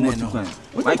for do mo tukwan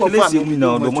why place mu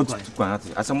na do mo tukwan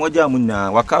asamoja mu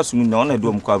na wakasu mu na ona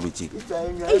do mo kwa brichi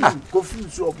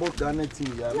confuse oboka na ti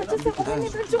ya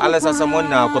ala sasa mo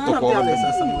na kotoko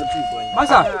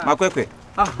masa makwekwe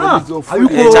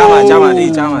ayuko chama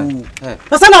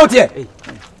na sana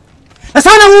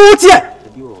utie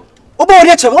obo ori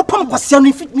eche wo pam kwasia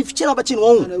no mi fichira ba chi no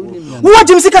wo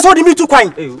jim sika so de mi tu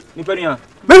kwan ni pania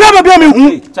me wa ba me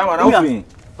hu chama na ofin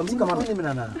pamsika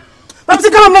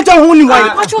ma me ja hu ni wai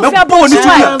me bo ni tu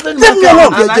ya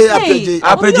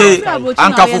apeje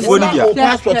anka fofo ni bia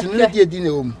passport ni de di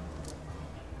na wo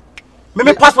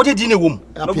me passport di na wo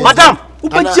madam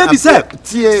ubeje bi se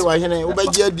tie wa hene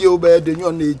ubeje di obede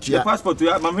nyo na etua passport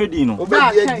ya mam hedi no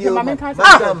ubeje di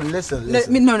madam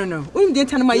listen no dey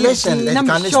tan my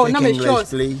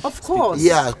of course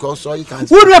yeah cause so you can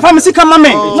who do you family come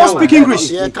me not speak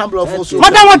English yeah can brofo so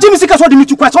madam wa jimi sika so de mi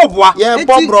tu kwa so boa yeah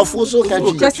bomb brofo so can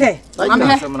you just say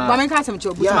mama ka sem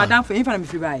cho but madam for infa na me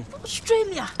free buy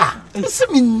Australia se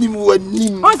mi nim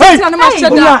wanim hey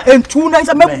na entu na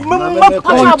isa me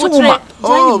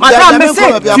madam me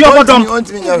say fi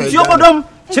obodom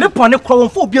chire pone kro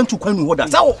wonfo obi antu kwanu hoda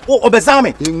sa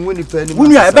obezame enwu ni pa ni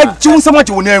wunu ya ebe jiun se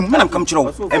maje wonam na kam chire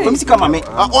wo enfam sika mame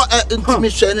ntimi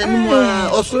hwe na nim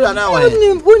Australia na wa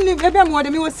wuni ebe mo de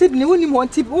me wo Sydney wuni mo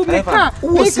tip wo me ka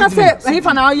say he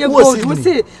fa na ye gold wo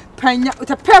say panya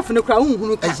ta perf no kra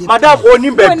hunhunu ka madam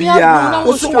oni babia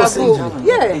wo so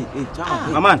yeah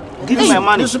mama give me my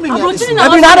money na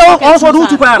abi na do also do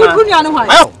tu kwa na wuni anu hwa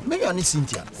ayo me ya ni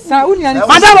Cynthia sa wuni anu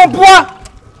madam boa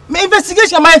me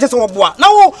investigation my just oboa na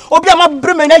wo obi ama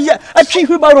breme na ye atwi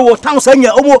hwibaro wo town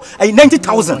sanya omo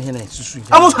 90,000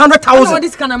 almost 100,000 what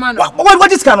this kind of man what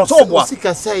this kind of so oboa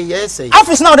sika say yes say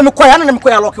office now dem koya na dem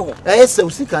koya lock wo yes say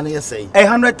sika na yes say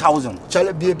 100,000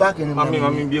 chale be back in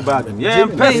mami be back yeah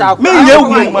pesa me ye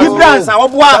wu Ibrahim sa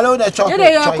oboa chale na chop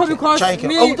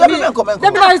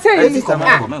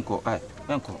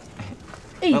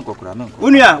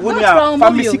Unia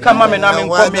family sika mama na me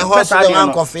nko me pesa ni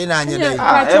no coffee na anye dey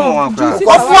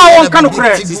kofu a won kan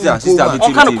kure sister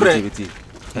biti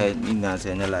ina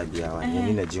se nya la bia wa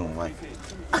ni na ji won wa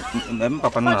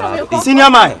papa no senior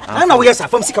man na wo yes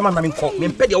family sika mama me nko me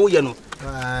pede wo ye no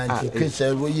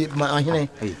kese wo ye ma ahene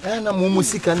na mo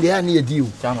sika ndi ya na ye diu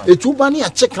etuba na ya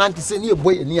check rent se ni e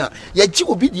boy ni a ya ji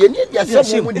obi de ni ya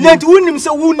se mo ni wunim se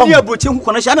wuni abroche hu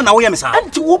kona sha na wo ye me sa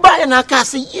anti wo ba na ka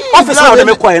se ye office na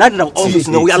dem koya na office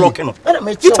na we are locking no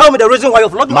you tell me the reason why you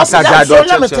lock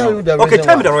okay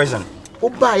tell me the reason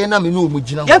Oba ye na me no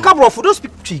omugina. Yan ka bro for don't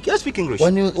speak Greek, you speak English.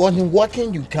 When you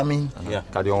working you coming. Yeah,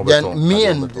 then me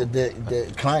and the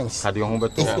clients.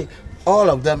 All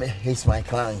of them is my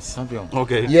clients.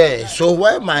 Okay. Yeah, so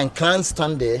when my clients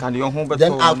stand there,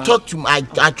 then I'll talk to I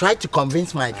try to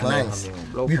convince my clients.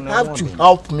 You have to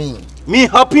help me. Me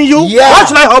helping you? Yeah. Why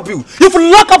should I help you? If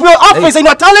you lock up your office and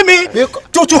you're telling me to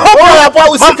help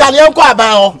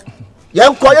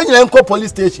you,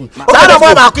 police station.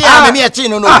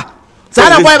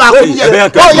 Sana boy ba ko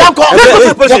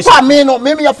me no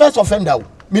me your first offender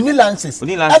me need licenses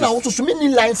and I also so me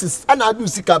need licenses and I do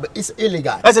sika is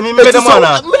illegal as me me dem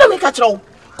na me na me catch you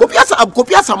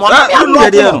kopiasa mo na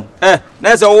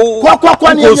say o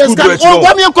kwa ni yes go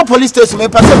me ko police station me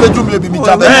person be do me bi mi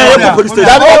jabe police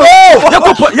station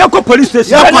yako police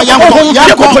station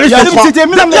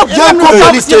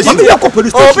yako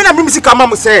police station o bi na mi sika ma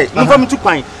mo say mo fa mi tu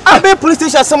kwan abe police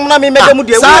station asem na me me dem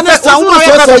de sa wo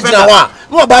so jina wa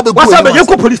No baby. What's up? You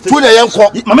police. Full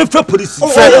yanko. Mama feel police.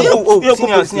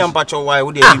 Senior mpacho why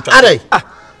would you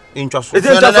interest? It's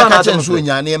just a catch so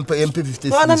nyane MP50.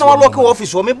 No, no, local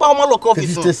office. Me ba my local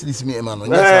office. 50 cities me man.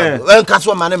 When catch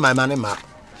one man my money ma.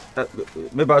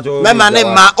 Me ba jo. Me money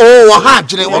ma oh ha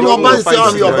jire. One man say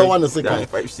on your one second.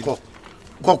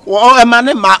 Oh,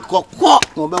 money ma ko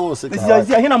no be one second. Is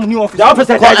here na mu new office. The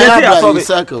officer I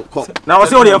circle. Now I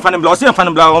say we fan bla, I say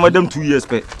fan bla, o madam 2 years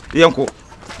pe. Yenko.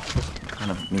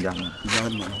 Ana me ga.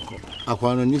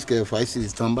 Akwano news ke 5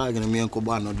 cities stand back and me enko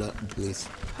bo another place.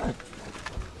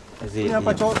 Hey,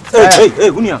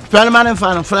 Gunia. Friend man in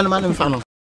fan.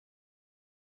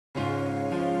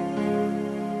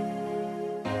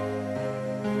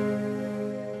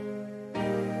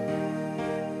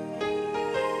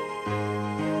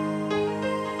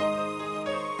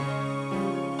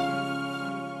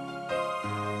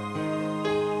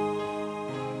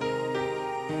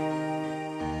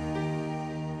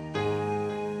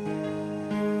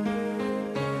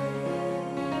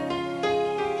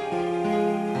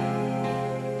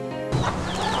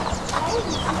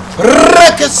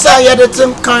 Rekasa ya de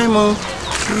tim kaimo.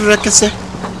 Rekasa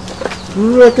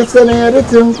na ya de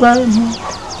tim kaimo.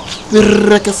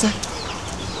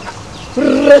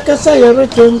 Rekasa ya de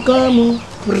tim kaimo.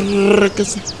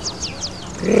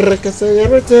 Rekasa ya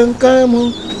de tim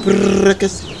kaimo.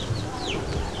 Rekasa.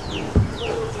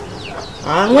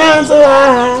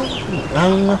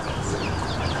 Anga.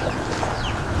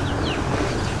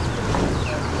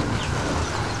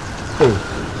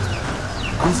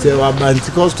 Say wa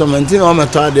banti customer ntin o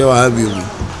meta de wa have you.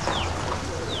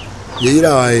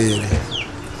 Yira wa yire.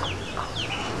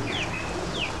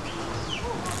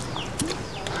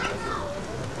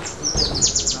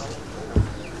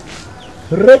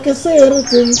 Rekese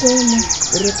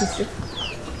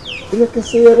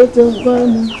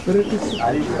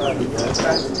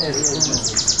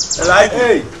Like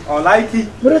hey, or like it.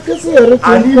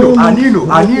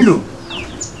 Anino.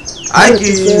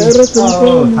 Aiki.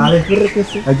 Oh, tale.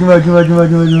 Ajuma.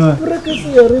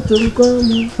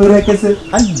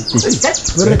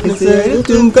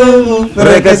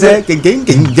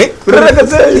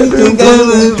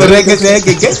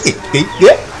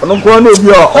 Non kono bi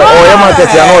o ya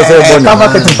market ya no say boni. Ka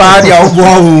market pa dia obo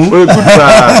ahu. We good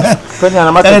sir. Kanya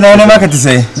na market. Na market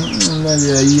say. Na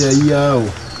ya o.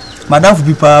 Madam fu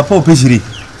bi pa opejire.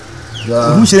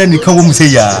 Who share ni kan wo mu say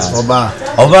ya. Oba.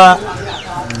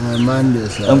 Man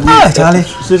this. Charlie.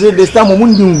 So this time mo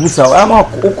ndi ngusa. Ama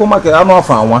ukoma ke ama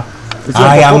afa anwa.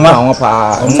 Anwa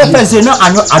pa. Say no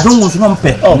I don't want to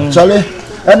pay. Oh, Charlie.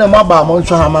 Ene ma ba mo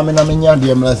ntwa ha ma me na me nya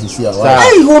de mla sisi a.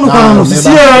 Ai ho no kan sisi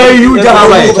a you ja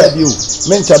why.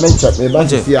 Mencha me ba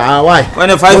sisi a why.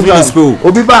 When 5 minutes go.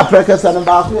 Obi ba prekesa na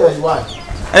ba ku e why.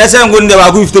 Ene say ngo nde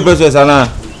ba ku 50 pesos ana.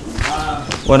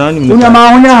 Wana ni mo. Unya ma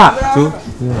unya. So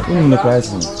uni ni price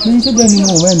ni. Ni se be ni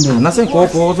mo wende. Na say ko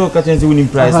so ka chenzi uni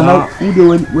price na.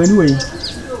 Ude when.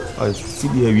 Ai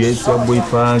sibi e wie se boy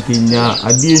pa Kenya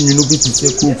ade enwunu bi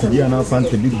tise ko ku dia na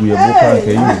fanta bi gu e bo pa ka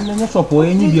yi. Na so po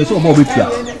enyi bi so bo betua.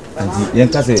 Anti yen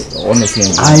ka say honestly.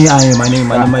 Ai my name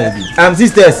bi.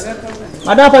 Sisters.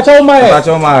 Ada pa chawo mai. Pa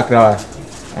chawo ma akra.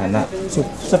 Ana so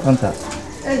fanta.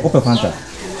 Ope fanta.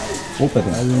 Ope de.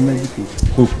 Ai me diko.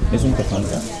 Ko, eso un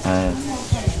fanta.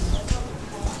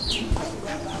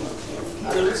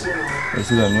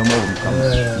 Eso da nyomo un kam.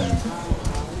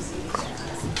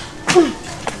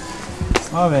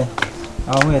 Awe.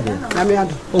 Awe de. Na me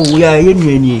ado. Oh, we are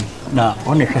yenu na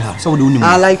on hwe ha. So we unim.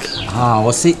 I like.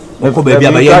 O se. Oko ba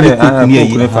bia ba ye ni cook ni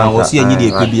yi. O se anyi de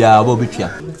ekwe bia ba betua.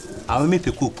 Awe me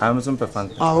pe cook. I'm some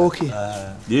fanta. Okay.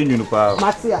 De enwunu pa.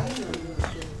 Matia.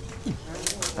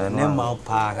 Ne ma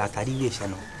pa ga tari we hye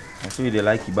no. So we dey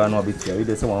like iba no betua. We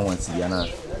dey say 110 ya na.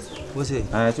 Wo se?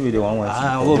 So we dey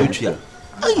 110. Wo betua.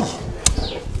 Ai.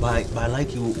 But I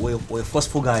like you we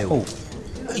forceful guy. Oh.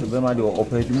 So be ma de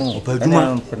opaduma.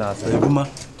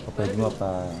 Opaduma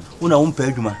pa. Una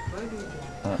paduma.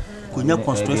 Kunya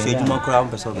construction aduma kora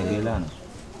mpesa be la na.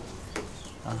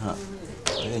 Aha.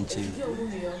 Enche.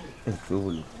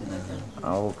 Efulu.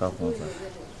 Awo ka fonsa.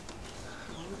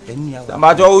 Eni ya.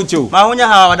 Ma jo uchu. Ma hunya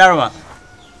ha wadaruma.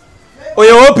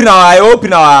 Oye open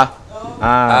our.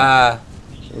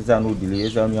 Is that no delay?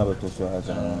 Is that me about to so has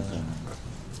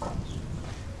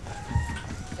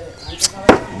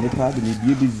ne pa de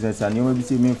bi business and you be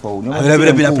say me for no. I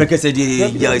be na prekese de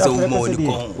ya is o mo ni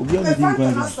kon. Obi am di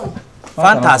nkan bi.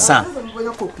 Fantasa.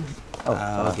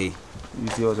 Okay. You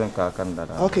see ozen ka kan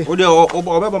dada. Okay. O de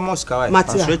obeba mosca why?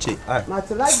 Matia.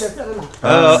 Matia like the fella.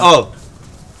 Oh.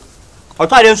 O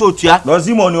ta de so tua. Don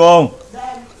Simon on.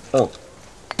 Oh.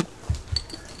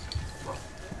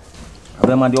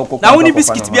 Abema de okoko. Na woni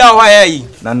biscuit bia ho ayi.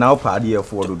 Na na opade e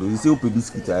fo dodo. You say ope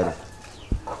biscuit are.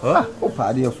 Ah,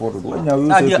 opade e fo dodo. Anya we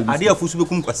say ope. Ade afu so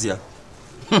bekum kwase a.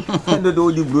 Dodo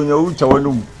odi bronya wo chawo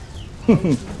num.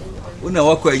 Una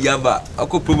wako yaba,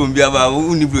 akọ problem bia ba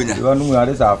uni bronya. Yo num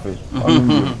ade safe.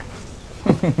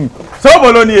 So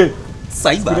boloni.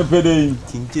 Saiba. Pede.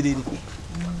 Tinchede.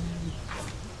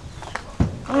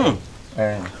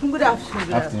 Good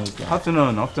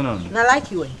afternoon. Afternoon. I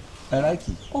like you. I like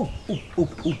it. Oh.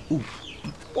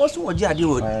 What's what you are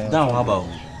doing down about?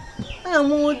 I'm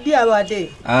with the other day.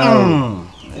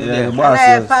 The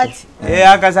boss. Party.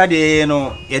 Akasa de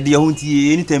no, e de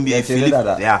hunti anytime be feel.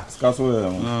 Yeah. Skaso.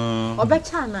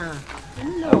 Obechana.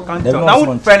 No. Now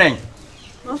what friend?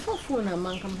 My phone na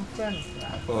man come friend.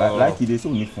 Like it is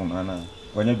only phone ana.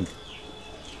 Wanya bi.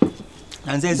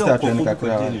 And say so now to answer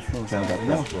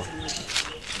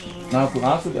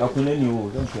the opinion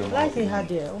you don't tell. Like he had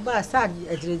there. Oba sad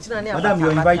ejirejina na. Madam, you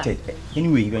are invited.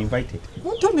 Anyway, you are invited.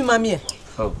 Who told me mommy?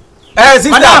 Oh.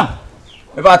 Sister. Madam.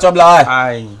 Me ba chop la.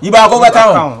 Aye. You ba ko be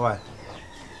town. Why?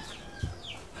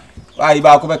 Why you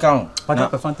ba ko be town? Madam,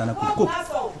 Fanta na cook.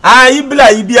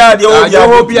 Ibla ibia de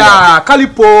o bia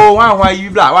Calipo, why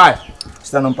ibla, why?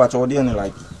 Stand on patch odi and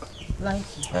like it. Like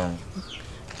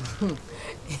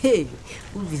hey,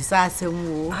 we say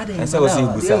some. I say was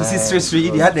you stress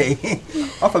free had dey.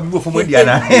 Offer people from India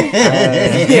na.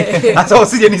 I saw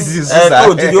see any sis.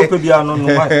 Oh, did you open bia no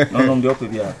why? No the open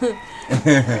bia.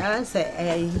 I say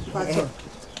like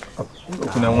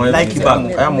you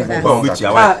back. I am go which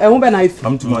ya why? Who be knife?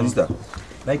 I'm too much sister.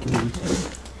 Like you.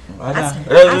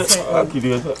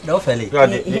 No felle.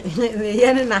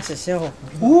 Yeah, na show.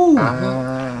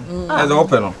 As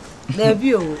open. There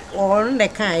be on the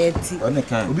kind. On the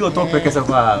kind. Obi o ton pekese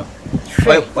kwa.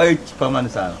 Why cheaper man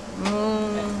sir?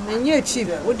 You cheap.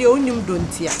 What the only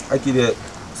don't here. Akide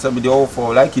somebody all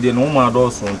for like it no man do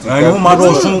so. No man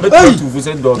do so. Hey, to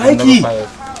say dog never fire.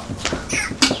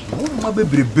 Ma be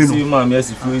brebe no. See man me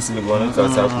si feel say go no to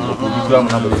say ko bi gram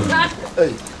na be.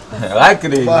 Like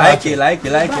it.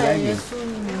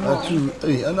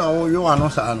 Hey, and now you are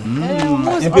not saying.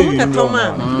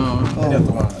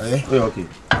 Okay.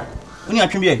 Oni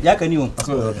atwe bia, ya kan ni o.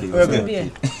 Okay.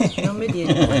 No media.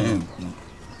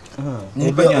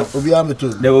 Obi am to.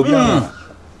 There will be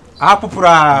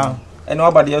apopura ene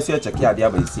obade yeso check ade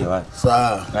aba isi wa.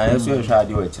 Sa. Na yeso hwa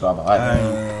ade o chira aba.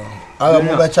 Aga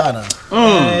mo be chana.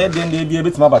 Den de bia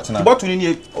betima batena. Botu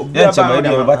ni obi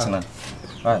aba batena.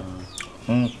 Right.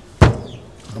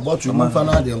 About you move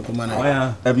na de nkoma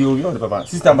na. Abi obi o de baba.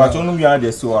 Sister ba cho no wi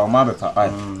ade so o ma befa.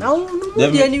 Now no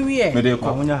dey anywhere. Me de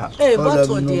ko. Hey,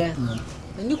 bottle there.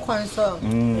 Any kwan so.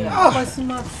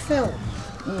 Kwasima fell.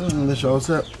 The show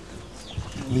say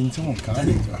Linton mo ka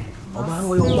de. Oba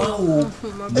o.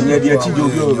 Enya de achi de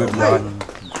obi o be bia.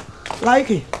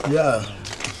 Like it. Yeah.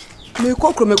 Me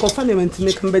kokro me confinement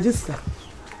me can register.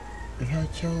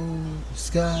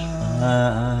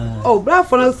 Oh, bra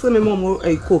for us me mom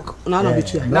a cook. Na na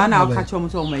bitu. Na na ka cho mo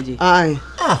so mo aje. Aye.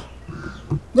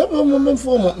 Never moment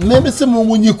for maybe some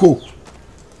money cook.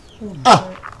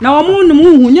 Na wo mu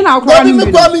num hu nyina akwa ni me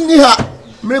kwa me ni ha.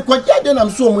 Me kwa jade na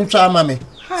so mo ntwa ama me.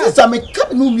 Sisa me ka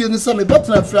no wie ni se me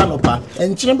betra fra no pa.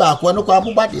 Enkyere ba akwa no kwa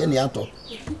abobade ne ato.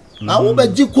 Na wo be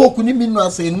ji koku ni minu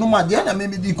ase no ma de na me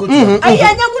di kotu. Ayi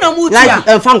anya mu na mu tia.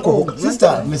 Like fanko.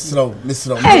 Sister, misro. Me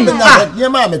na de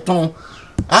ma me ton.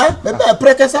 Me be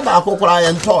prekesa ba akokora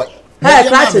ye ntoy. Hey,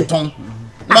 class ton.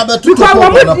 Na be tu Kwa wo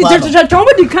mo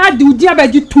di ka di udi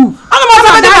abaji tu. Ana ma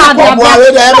sa da ko bo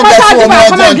awe da me da so mo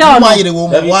aja ma yire wo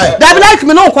mo why. Da be like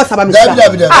me no ko saba me. Da.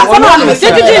 O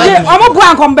mo bu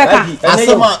ankom beka.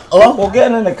 Asema Oge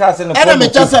na ne ka se ne. Ena me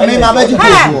chasa me na ba ji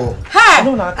ko. Ha.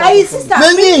 Ayi sister.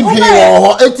 Me ni bi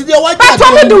wo eti de wa Ba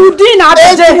to me di udi na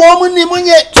abaje. eti wo mu ni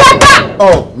munye. Chapa.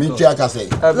 Oh, me tia ka say.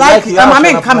 Like am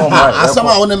I come.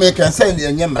 Asema wo na me kan say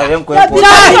ne nyemra. Mo kwa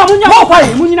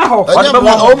mu nyina ho.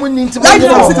 O mu ni ntima.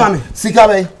 Sika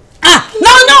be. Na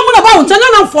mo na ba won tanya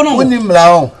na fo no. Woni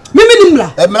mra o. Mimi ni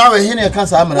mla. Mra we hine kan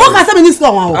sa mra. Wo ka sa me ni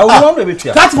sika wan o. Awu mo be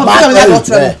tua. That for me na go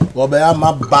try. Wo be ya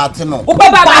ma bat no. Wo ba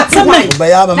me. Wo be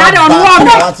ya ma Na de on wo.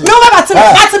 Me wo ba bat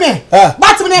me.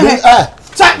 Bat me he.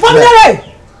 Try for me le.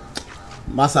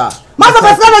 Masa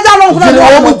first na ja lo kuna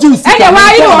wo mu juice. E de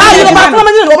wa yi no. Ayi no ba kuma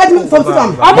me no ba ti from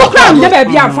from. O mo kra me ba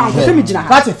bia fan ko se me gina.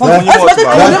 That for me.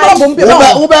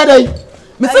 Wo be dey.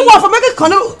 Me say wo for make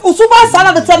kan usuba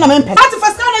sala de tell na me pen. That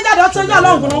first na ja de o tell ya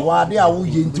long no. Wa de a wo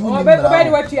ye nti woni Obe mra. de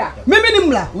watua. Mimi ni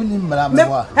mla. Woni mra me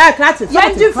wa. Hey, class.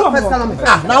 Ye ji from.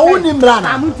 Na woni mra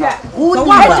na. Amutia. Woni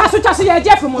Wa mra. chaso ye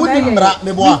je from. Woni mra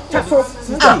me bo. Chaso.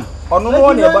 Ono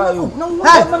no ne ba yo.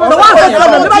 Hey, no wa ka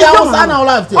me ba yo sa na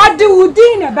life. Odi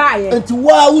udi na ba ye. Enti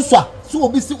wa uswa so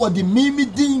obi si what the mimi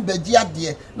din beji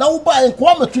ade na wo ba enko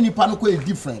ametu nipa no ko e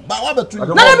different ba wa betu na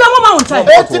na bi mama won try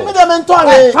e ti mi de mento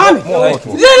ale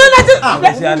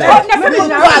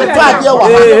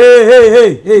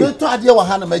hey mento ade wa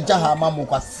ha na meja ha ma mo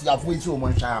kwasi afo isi o mo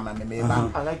nhwa ma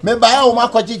me ba ya o ma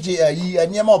kogigi yi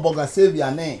eniema Borga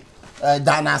Silvia ne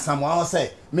Dana Samuel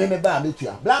say me ba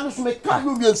metua bla me so me ka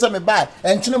lu bi se me ba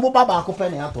enchene bo ba ba ko pe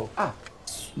ne ato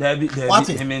Debi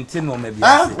maintain no maybe.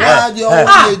 I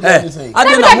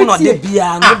don't know de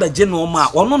bia no be je no ma.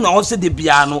 Ono na o se de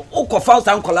bia no. O ko fa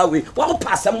san kola we. Wa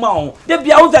pass ma on. De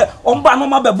bia o se on ba no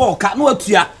ma be Borga no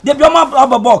atua. De bia ma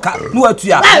be Borga no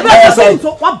atua.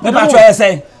 Me ba try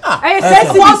say. I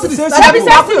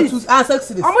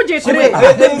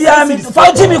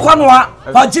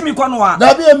Jimmy Kwanwa.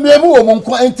 That be a memu woman,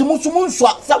 and Timusumun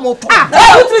swap some of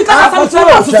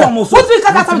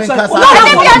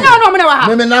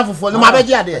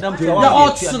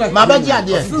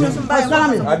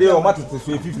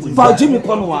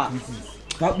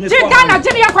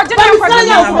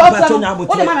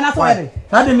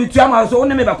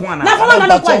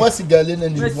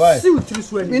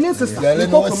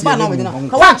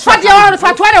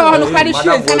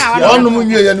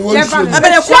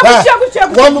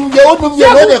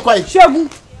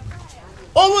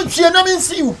Oh, she na me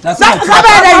see you. That's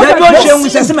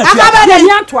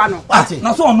Akabenezer.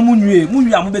 Na so onu munwie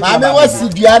am be. Ma me wasi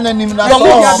dua na nim na so ma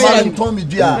nton me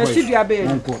dua. Wasi dua be.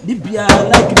 Di bia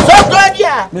like so good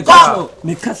ya.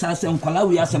 Me kasa asem kwala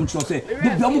we asem tro say. Di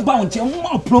bia mo ba won che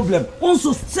mo problem. Won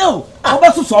so still.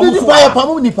 Obeso so mo. Di pa pa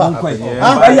mo nipa.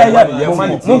 Yeah.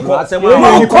 Monko. Asem a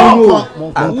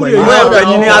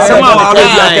we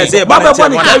say. Ba be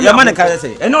boni ka ya man ka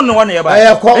say. Eno no won ye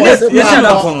ba.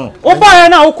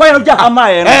 Na ukoya uja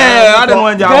amaye I don't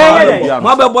want to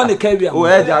ma be born kawia o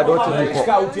e ja do to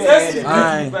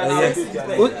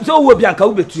so wo bia nka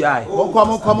wo betu ai mo na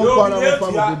mo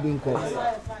nko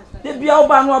de bia wo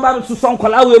ba no ba so son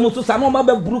kola we mu so sa no ma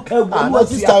be buru ka bu mo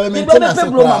sister we maintenance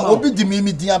obi di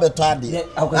mi din abeto ade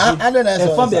ande na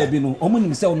so fa ba bi no omo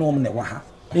nim se wo no ne wa ha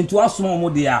enti aso mo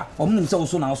de a omo nim se wo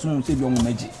so na aso mo se bi omo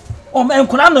magi o me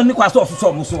nkura no ni kwaso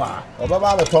so mo so a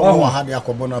obaba be to mo ha de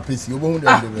akobo na pesi obo hu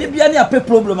de bia ni ape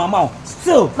problem ama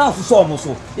still na so mo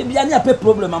so de bia ni ape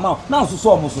problem ama na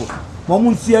so mo so mo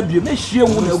mu nsi abie me hwie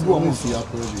wu na agu omo so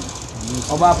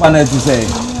oba pa na ti say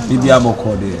bibia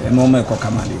boko de no me ko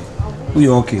kamade we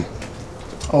okay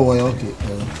oh we okay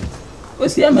o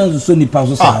si amen so ni pa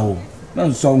so sa wo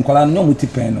men so nkola no mo ti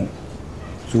pen no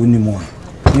so ni mo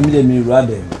ni mi de mi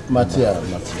rade Matia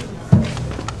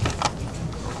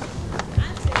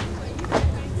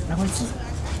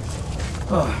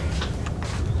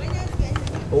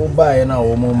o ba na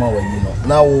wo mo ma wani no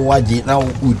na wo waje na wo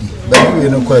udi ba we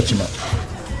no kwa chima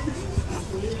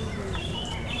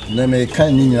na me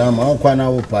kan ni nyama ma kwa na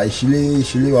wo pa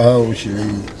shile wa ha o shile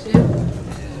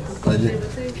aje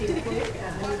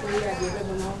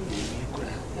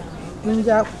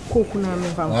Ninja koku na me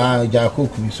fa ja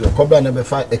koku so kobra na be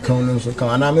fa ekan no so kan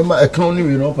ana me ma ekan ni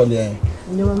we no pa de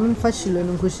ni ma me fa shile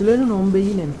no ko shile no mbe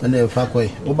yi ne na fa koi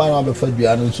o ba na be fa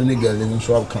dua no so ni gale no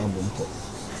so kan bo mpo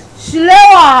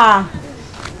shilewa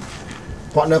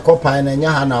ko ne ko pai na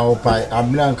nya ha na o pai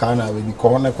ablan ka na we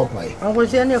ko ne ko pai anko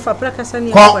je ne fa plaka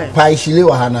sani ko pai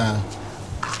shilewa ha na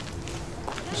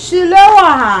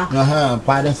shilewa ha aha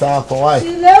pai na sa ko wai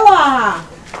shilewa ha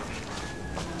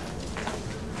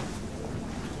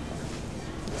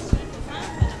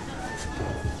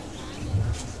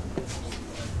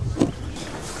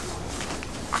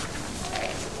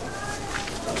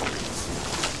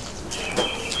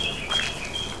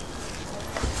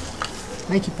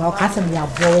make you power cast me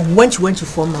abo went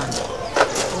for man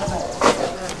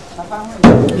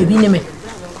ebi ne me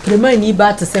krema ni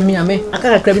ba to se me ame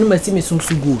aka krema ni masi me so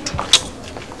good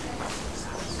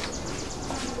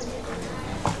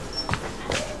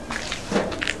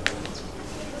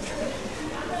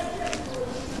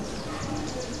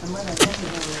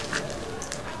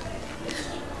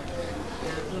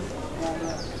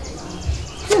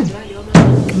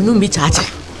Minum bi chache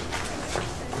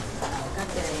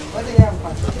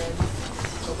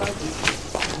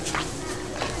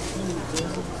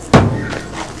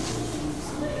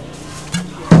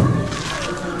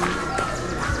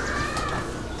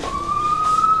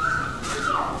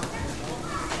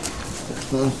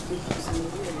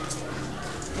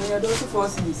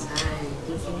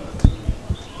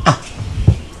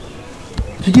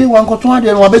Tigi wan ko tun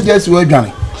ade no be jesi we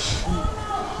dwane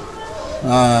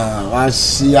wa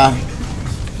sia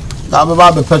da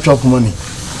ba be petrol money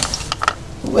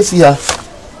we sia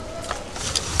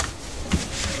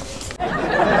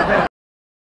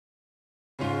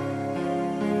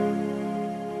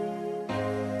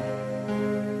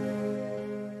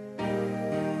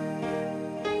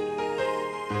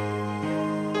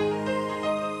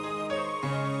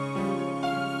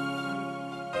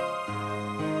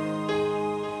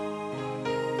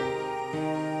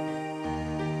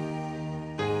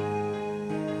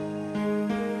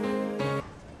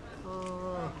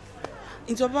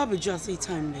Into Baba just say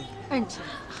time there. Auntie.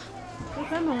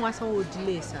 If I'm was all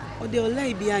delay, sir. Or they'll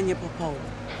lay behind your papa.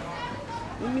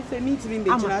 Me say meet me in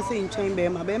the say in chamber,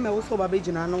 my baby also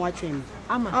Babijana no watch him.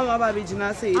 I'm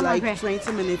Babijana say like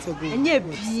 20 minutes ago. And yeah,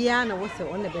 piano was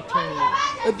on the better.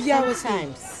 A beer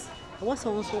times. I was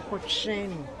also called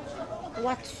training.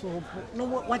 What so? No,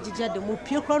 what did you do? More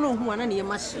pure chrono who and you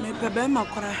must make a bema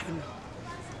crashing.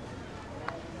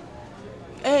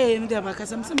 Eh,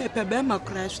 because I'm some pebema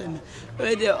crashing.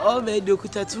 Where they all they do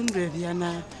could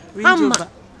Viana.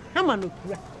 Hammer no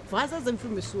fathers and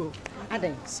from the soul.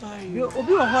 Sorry. You will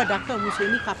be a hard that come with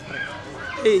any capre.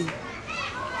 Hey,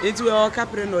 it's where all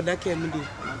capre no that can do.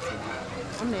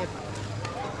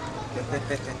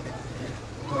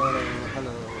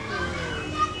 Hello.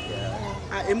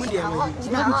 I am with you. I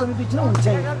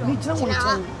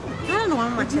don't know how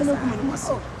much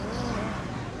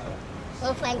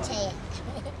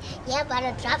yeah, but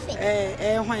the traffic.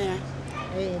 Why?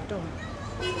 Don't.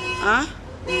 Huh?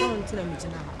 Don't tell me now.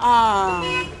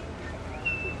 Ah.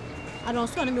 I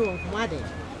don't want to be one mother.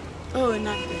 Oh,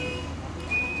 nothing.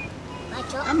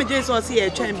 I'm just so see a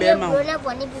chain bear mount.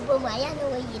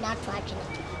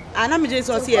 And I'm just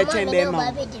so see a chain bear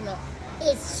mount.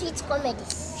 It's sweet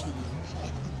comedies.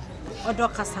 Or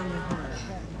Docassan.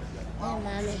 Oh,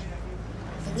 mammy.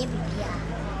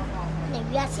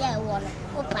 We are say I want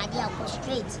to party up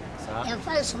straight and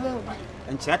find smooth.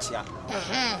 And chacha.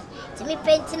 To me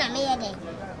painting a maiden.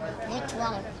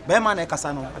 Beman e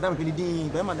Casano, Adam Pidi,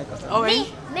 Beman e Casano. Oh,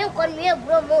 me con me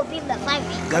bro mo be the 5.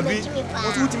 Gabi,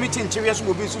 what to meet in Chirias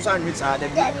will be Susan with her.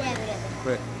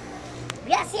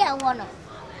 We are say I want to.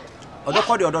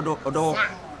 Odo.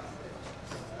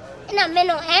 And a man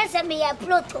answer me a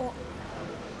Pluto.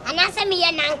 And answer me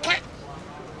a Nanka.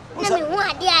 No, me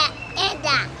want dear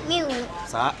Edda, me.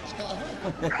 Sir.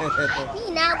 Me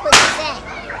now could say,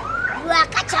 you are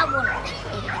catchable.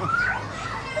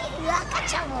 You are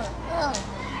catchable. Oh,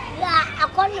 you are a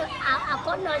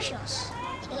conscious.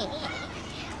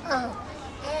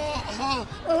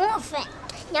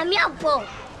 Yamiapo.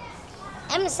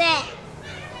 I'm say,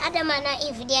 Adam and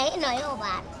if they are in a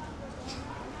yoba.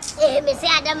 Me say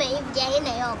Adam if they are in a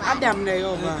yoba. Adam, they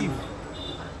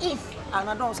if. And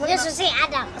I don't say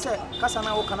Adam. I said,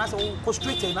 Casana, can I say, go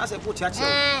straight and I say, put your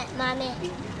Mammy.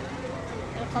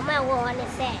 Come on, want to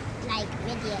say, like,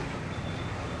 media.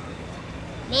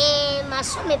 Me, my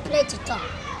son, me play to talk.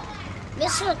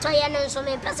 Miss Toyano, so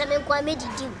me person, me quite made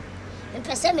it do. And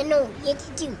person, me know, yet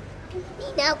it do.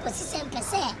 Me now, because it's same per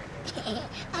se.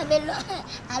 I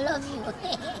love you.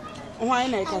 Why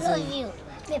not? I love you.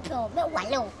 Me, poor, me,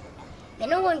 wallow. Me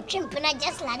no one chimp, and I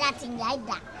just like that thing like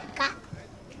that.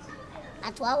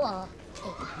 At our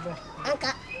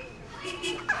Uncle.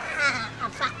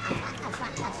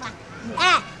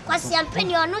 Because I'm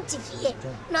penny or not if you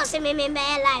not say me,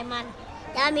 man.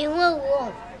 I mean,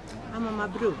 whoa, I'm a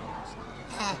bro.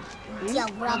 Yeah,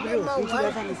 brother,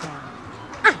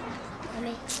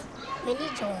 me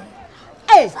need to.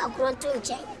 Hey, I've grown to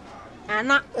check.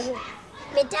 Anna,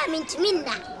 me damn into me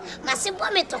now. My simple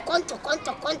me to conto.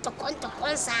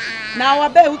 Now I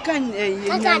bet we can.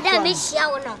 Damn it,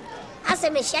 shower. As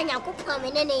a machine, I could come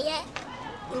in any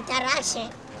interaction.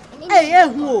 Hey,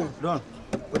 who? Don't.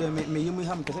 But me, you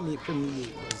have to me from me.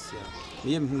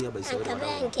 Me, here by so.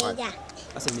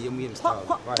 I said, me,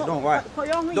 don't worry.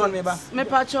 Don't me, me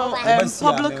patcho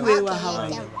public way.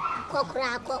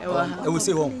 I will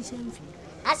say home.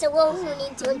 As a woman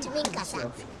into me,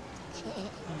 Casa.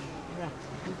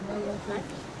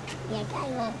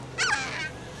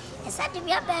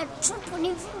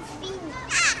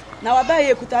 Now I buy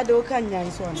a cutado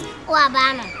canyon son. Oh,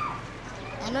 Abana.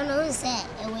 I don't know who said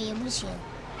a way you bush you.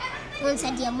 One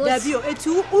said, dear Moose, you a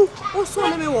two, oh, so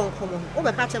let me walk home.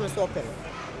 Over catch him a stopper.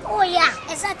 Oh, yeah,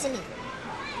 exactly.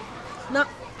 Now,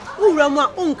 who run my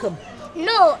uncle?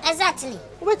 No, exactly.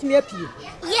 Wait me up here.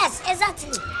 Yes,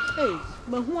 exactly. Hey,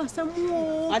 but who are some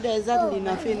more? I don't exactly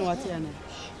nothing what you know.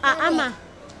 Amma.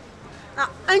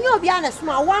 And you'll be honest,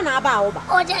 my one about.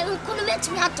 Oh, then couldn't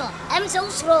make me at all. I'm so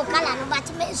slow, Calan,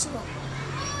 but me slow.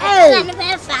 I can't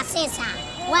very fast, sir.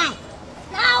 Why?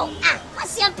 Now,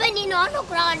 what's your penny no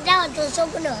ground down to so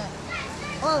good?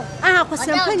 Oh, what's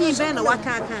your penny, Ben? What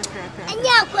can't. And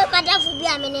you quit my death will be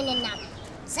a minute now.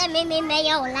 Send me, may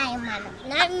your lie, man.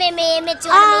 Not me, to me,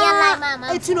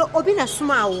 mamma. It's no Obina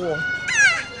small war.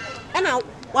 And now,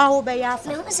 while be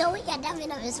after, so we are down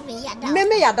in a me.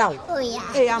 Maybe I down. Oh,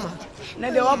 yeah. Hey, Amma.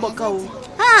 Never wobble.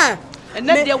 Ha! And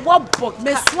then they walk book.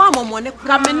 Miss Swam on one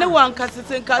come in the one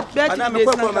casting cut better. Oh,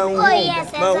 yes,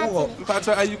 exactly.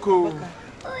 Patrick, are you cool?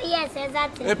 Oh, yes,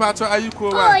 exactly. Hey, Patrick, are you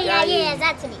cool? Oh, yeah,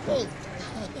 exactly.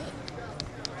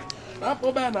 Up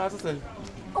over now, I say.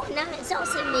 Oh, now it's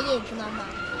also me, Mama.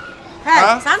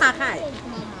 Hey, Sana Kai.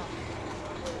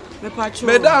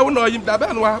 Me da wo no yim da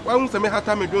ba no wa hu se me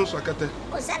hata me dwon so kete.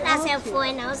 O sa na se fo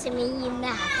na o se me yim na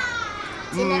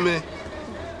hata. Me.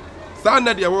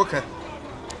 Sana de wo ka.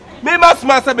 Me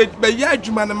masma se be ya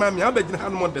adwuma na ma me a be gina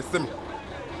hanu mo de se me.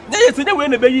 Na ye se de we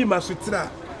na be yi ma so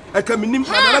tira. Aka minim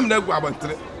na na gu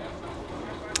abantre.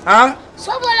 Ha?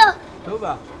 Sobolo.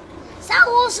 Toba. Sa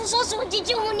wo so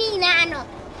jiji huni na no.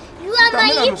 You are my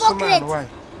hypocrite. You are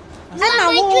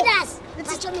my Judas.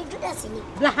 That's what me Judas ni.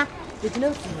 Blaha. It's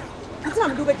no fear. It's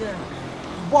not do better.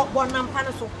 Bon nam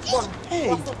panaso. Bon.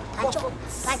 Hey.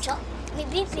 Pacho. Me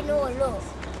be no love.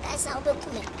 That's how be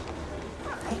come.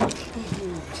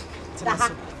 Blaha.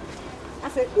 I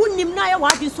say unim na ya wa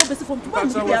di so besi from to one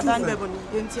be aban be boni.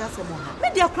 Enti asemo ha. Me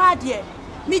dia kra de.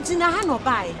 Me gina ha no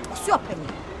bai. Si opemi.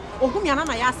 Ohumi ana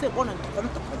na ya say bon no.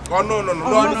 Oh no.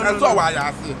 No so wa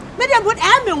ya say. Me dia good e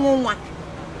me wonwa.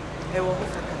 E wo ho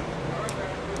saka.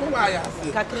 Wa ya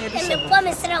say. Kakre bi se. Me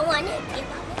promise ra one e.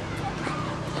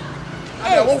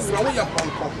 Hey, it's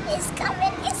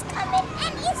coming, and it's coming.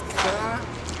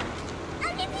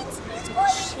 And if it's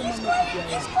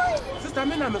going. Sister,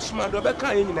 me na me suma do be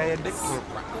kan yin na ye de kan.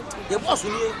 Ye boss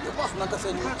na ka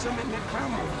say ni.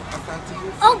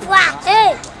 Oh, boy.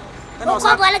 Hey. No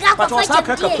ko bole ga ko fa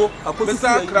ko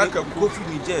akofisa kraka ko fi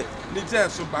ni je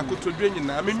so ba ko to dwe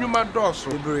nyina me nwuma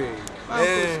dɔɔso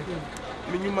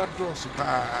me nwuma dɔɔso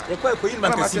pa e ko yin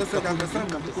man kasi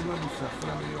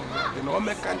no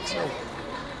me kan tio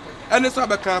ene so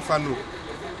ba kan fa no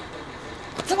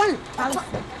tawon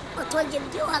o to je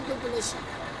dio ha population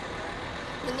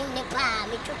minim ne pa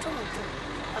me toto mutu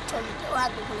o to dio ha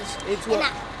population ina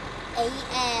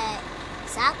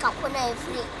sa ka ko na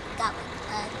free ga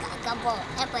gabo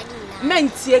e pa ni na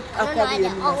mentie akabi ni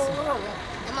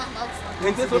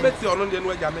ente so beti ono de no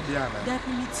agya me de ana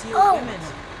definitely women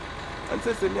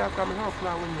ente se mi aka me ha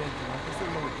fla won ye ji ante se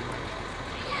no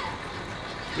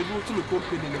de do to me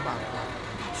company ne ba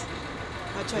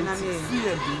acha na me see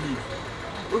and believe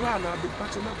ora na be pa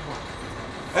na bo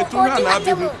e to ra na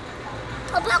be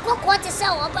oba ko te se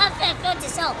oba fe te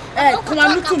se kuma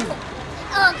nutum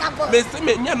oh gabo me se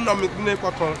me nya no me ne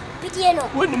kwaton bidie no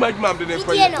woni madwuma de ne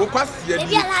kwa wo kwasia di e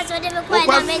bia la so de me kwa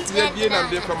na mentia di na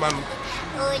de kwa man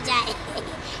oh jai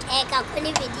ka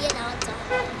kuni bidie na oto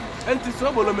enti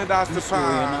so bolo me da se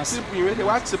pa simple we dey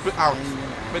watch chip out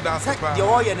me da se pa de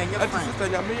wo ye na nya fine sister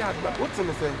nya me ya what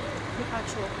me say me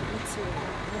patro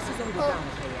me season go down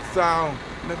so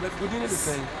me be good in the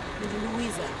say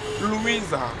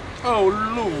Louisa. Oh,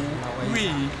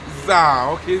 Louisa.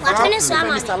 Okay, so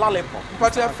Mr. Lollipop.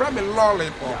 But you're from a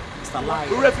lollipop. Mr. Lollipop.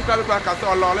 We have to come back and say,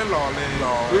 oh, lolly.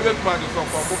 We will find it so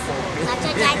far.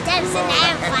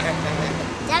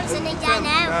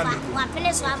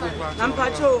 I'm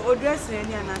patro, or dress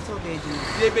any and I told you.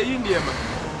 They be in here, man.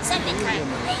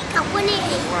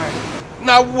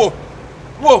 Now,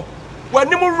 whoa.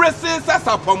 When you move resist, that's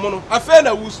a pomono. I fell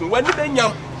a wusu. When you been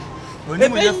young. And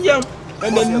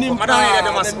then Nim,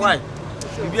 Madame, that's why.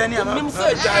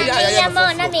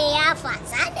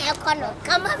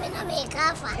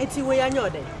 It's the way I know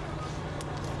that.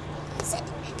 Said,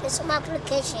 there's some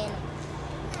application.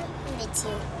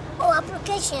 Oh,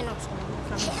 application.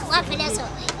 What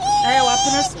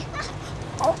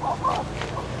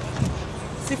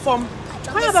see from.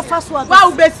 Why have a fast one?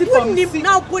 Wow, Bessie from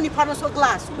now pony panels of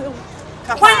glass.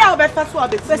 Why have a fast one?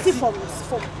 Bessie from.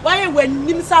 Why when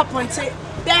Nimsa point say,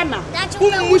 Dama,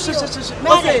 who wishes to say,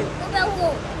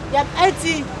 Yap,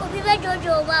 Etty,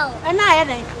 and I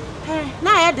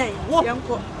had a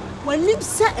when Nim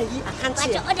said I can't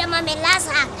say,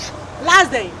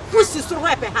 last day, who's to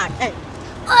wipe a hand?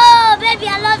 Oh, baby,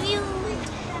 I love you.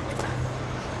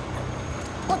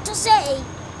 What to say?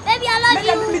 Baby, I love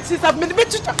you.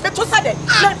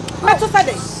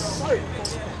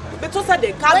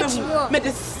 Betosade, Calvin,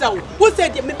 medicine. Who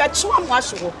said you met Chuan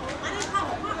Washington?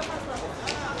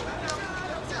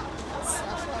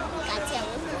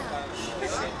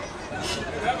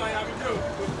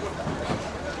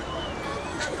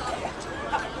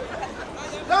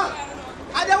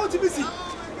 I don't want to be seen.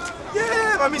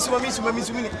 Yeah, I miss you.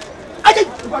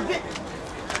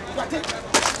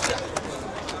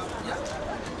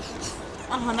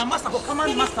 Na master ko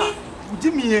command master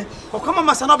udimi he ko command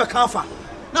master na be kanfa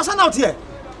na sa na ote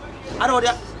ada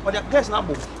odia guys na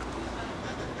bo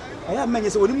aya menye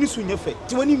se wonim ni sunye fe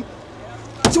ti wonim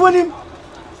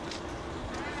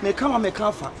me kama me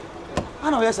kanfa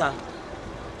ana o yesa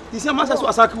ti se master so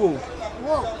asaki wo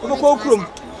ko krom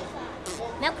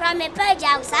me kra me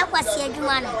peja sa kwasi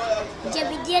adwuma no je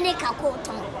bidie ne kako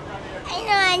ton ai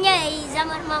na anya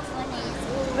zaman ma fo ne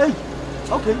hey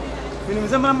okay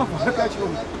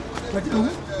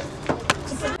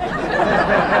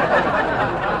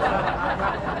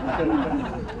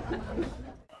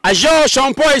Ajo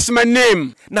Shampoo is my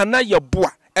name. Nana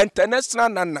Yabua, international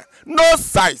Nana, no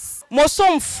size.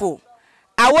 Mosomfo,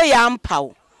 awe ya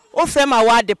ampaw. O frem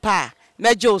awade pa,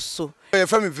 mejo so.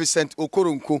 Frem Vincent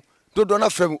Okoronko, do na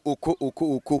frem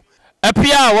Oko.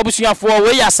 Apia wabusuafo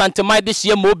we ya santemai de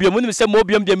hie mobium nim se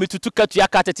mobium de metutu katua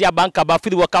katete abanka ba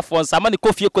firi waka fon sama ne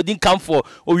kofie kodin kamfo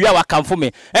owia wakamfo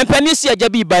me empani si agya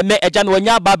bi ba me agya no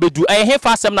nya ba bedu he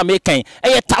fa asem na me kan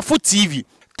Tafu TV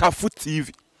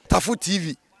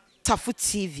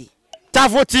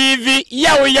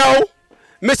yo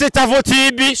Mr. Tafu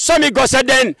TV so me go say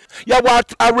den ya wa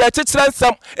awretetre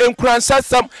sam enkransa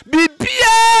sam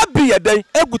bibia bi den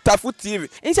egu Tafu TV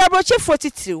nti abroche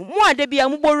 42 mo ade bia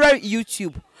mo borra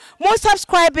YouTube mo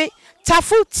subscribe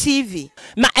Tafu TV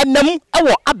na enam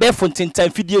ewo abefo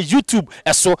ntentan fidie YouTube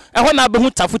eso eho na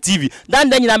abehu Tafu TV dan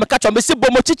nyina me kacho me se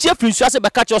bomo chichie frinsu ase be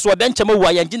kacho so de nchema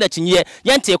wa yanje na chinye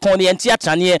yente kon ne yente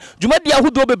atane dwumadi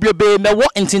ahodo beblebe me wo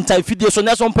ntentan fidie so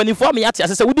na so mpanifo me yate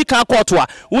ase se wudi kan court a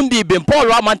wundi be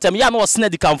Paul Amantam ya na osena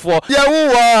dikanfo ye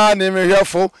wuwa ne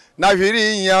mehwefo na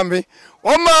hwiri nyame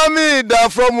o mami da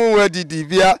from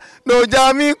wedidibia no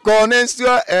jami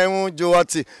konensio enwu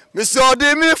joati mi so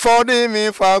de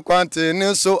mi fa kwante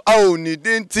ne so awo ni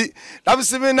denti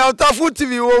dabisimi na Tafu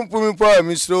TV wo mpumi po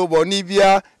mi so boni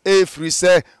bia e free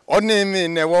se oni mi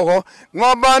ne wo ho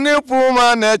no ba ne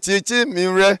puma na chichi mi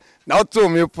re na to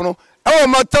mi puno e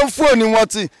matamfu oni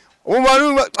wati o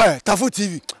ma Tafu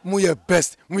TV mu ye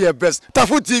best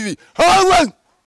Tafu TV ha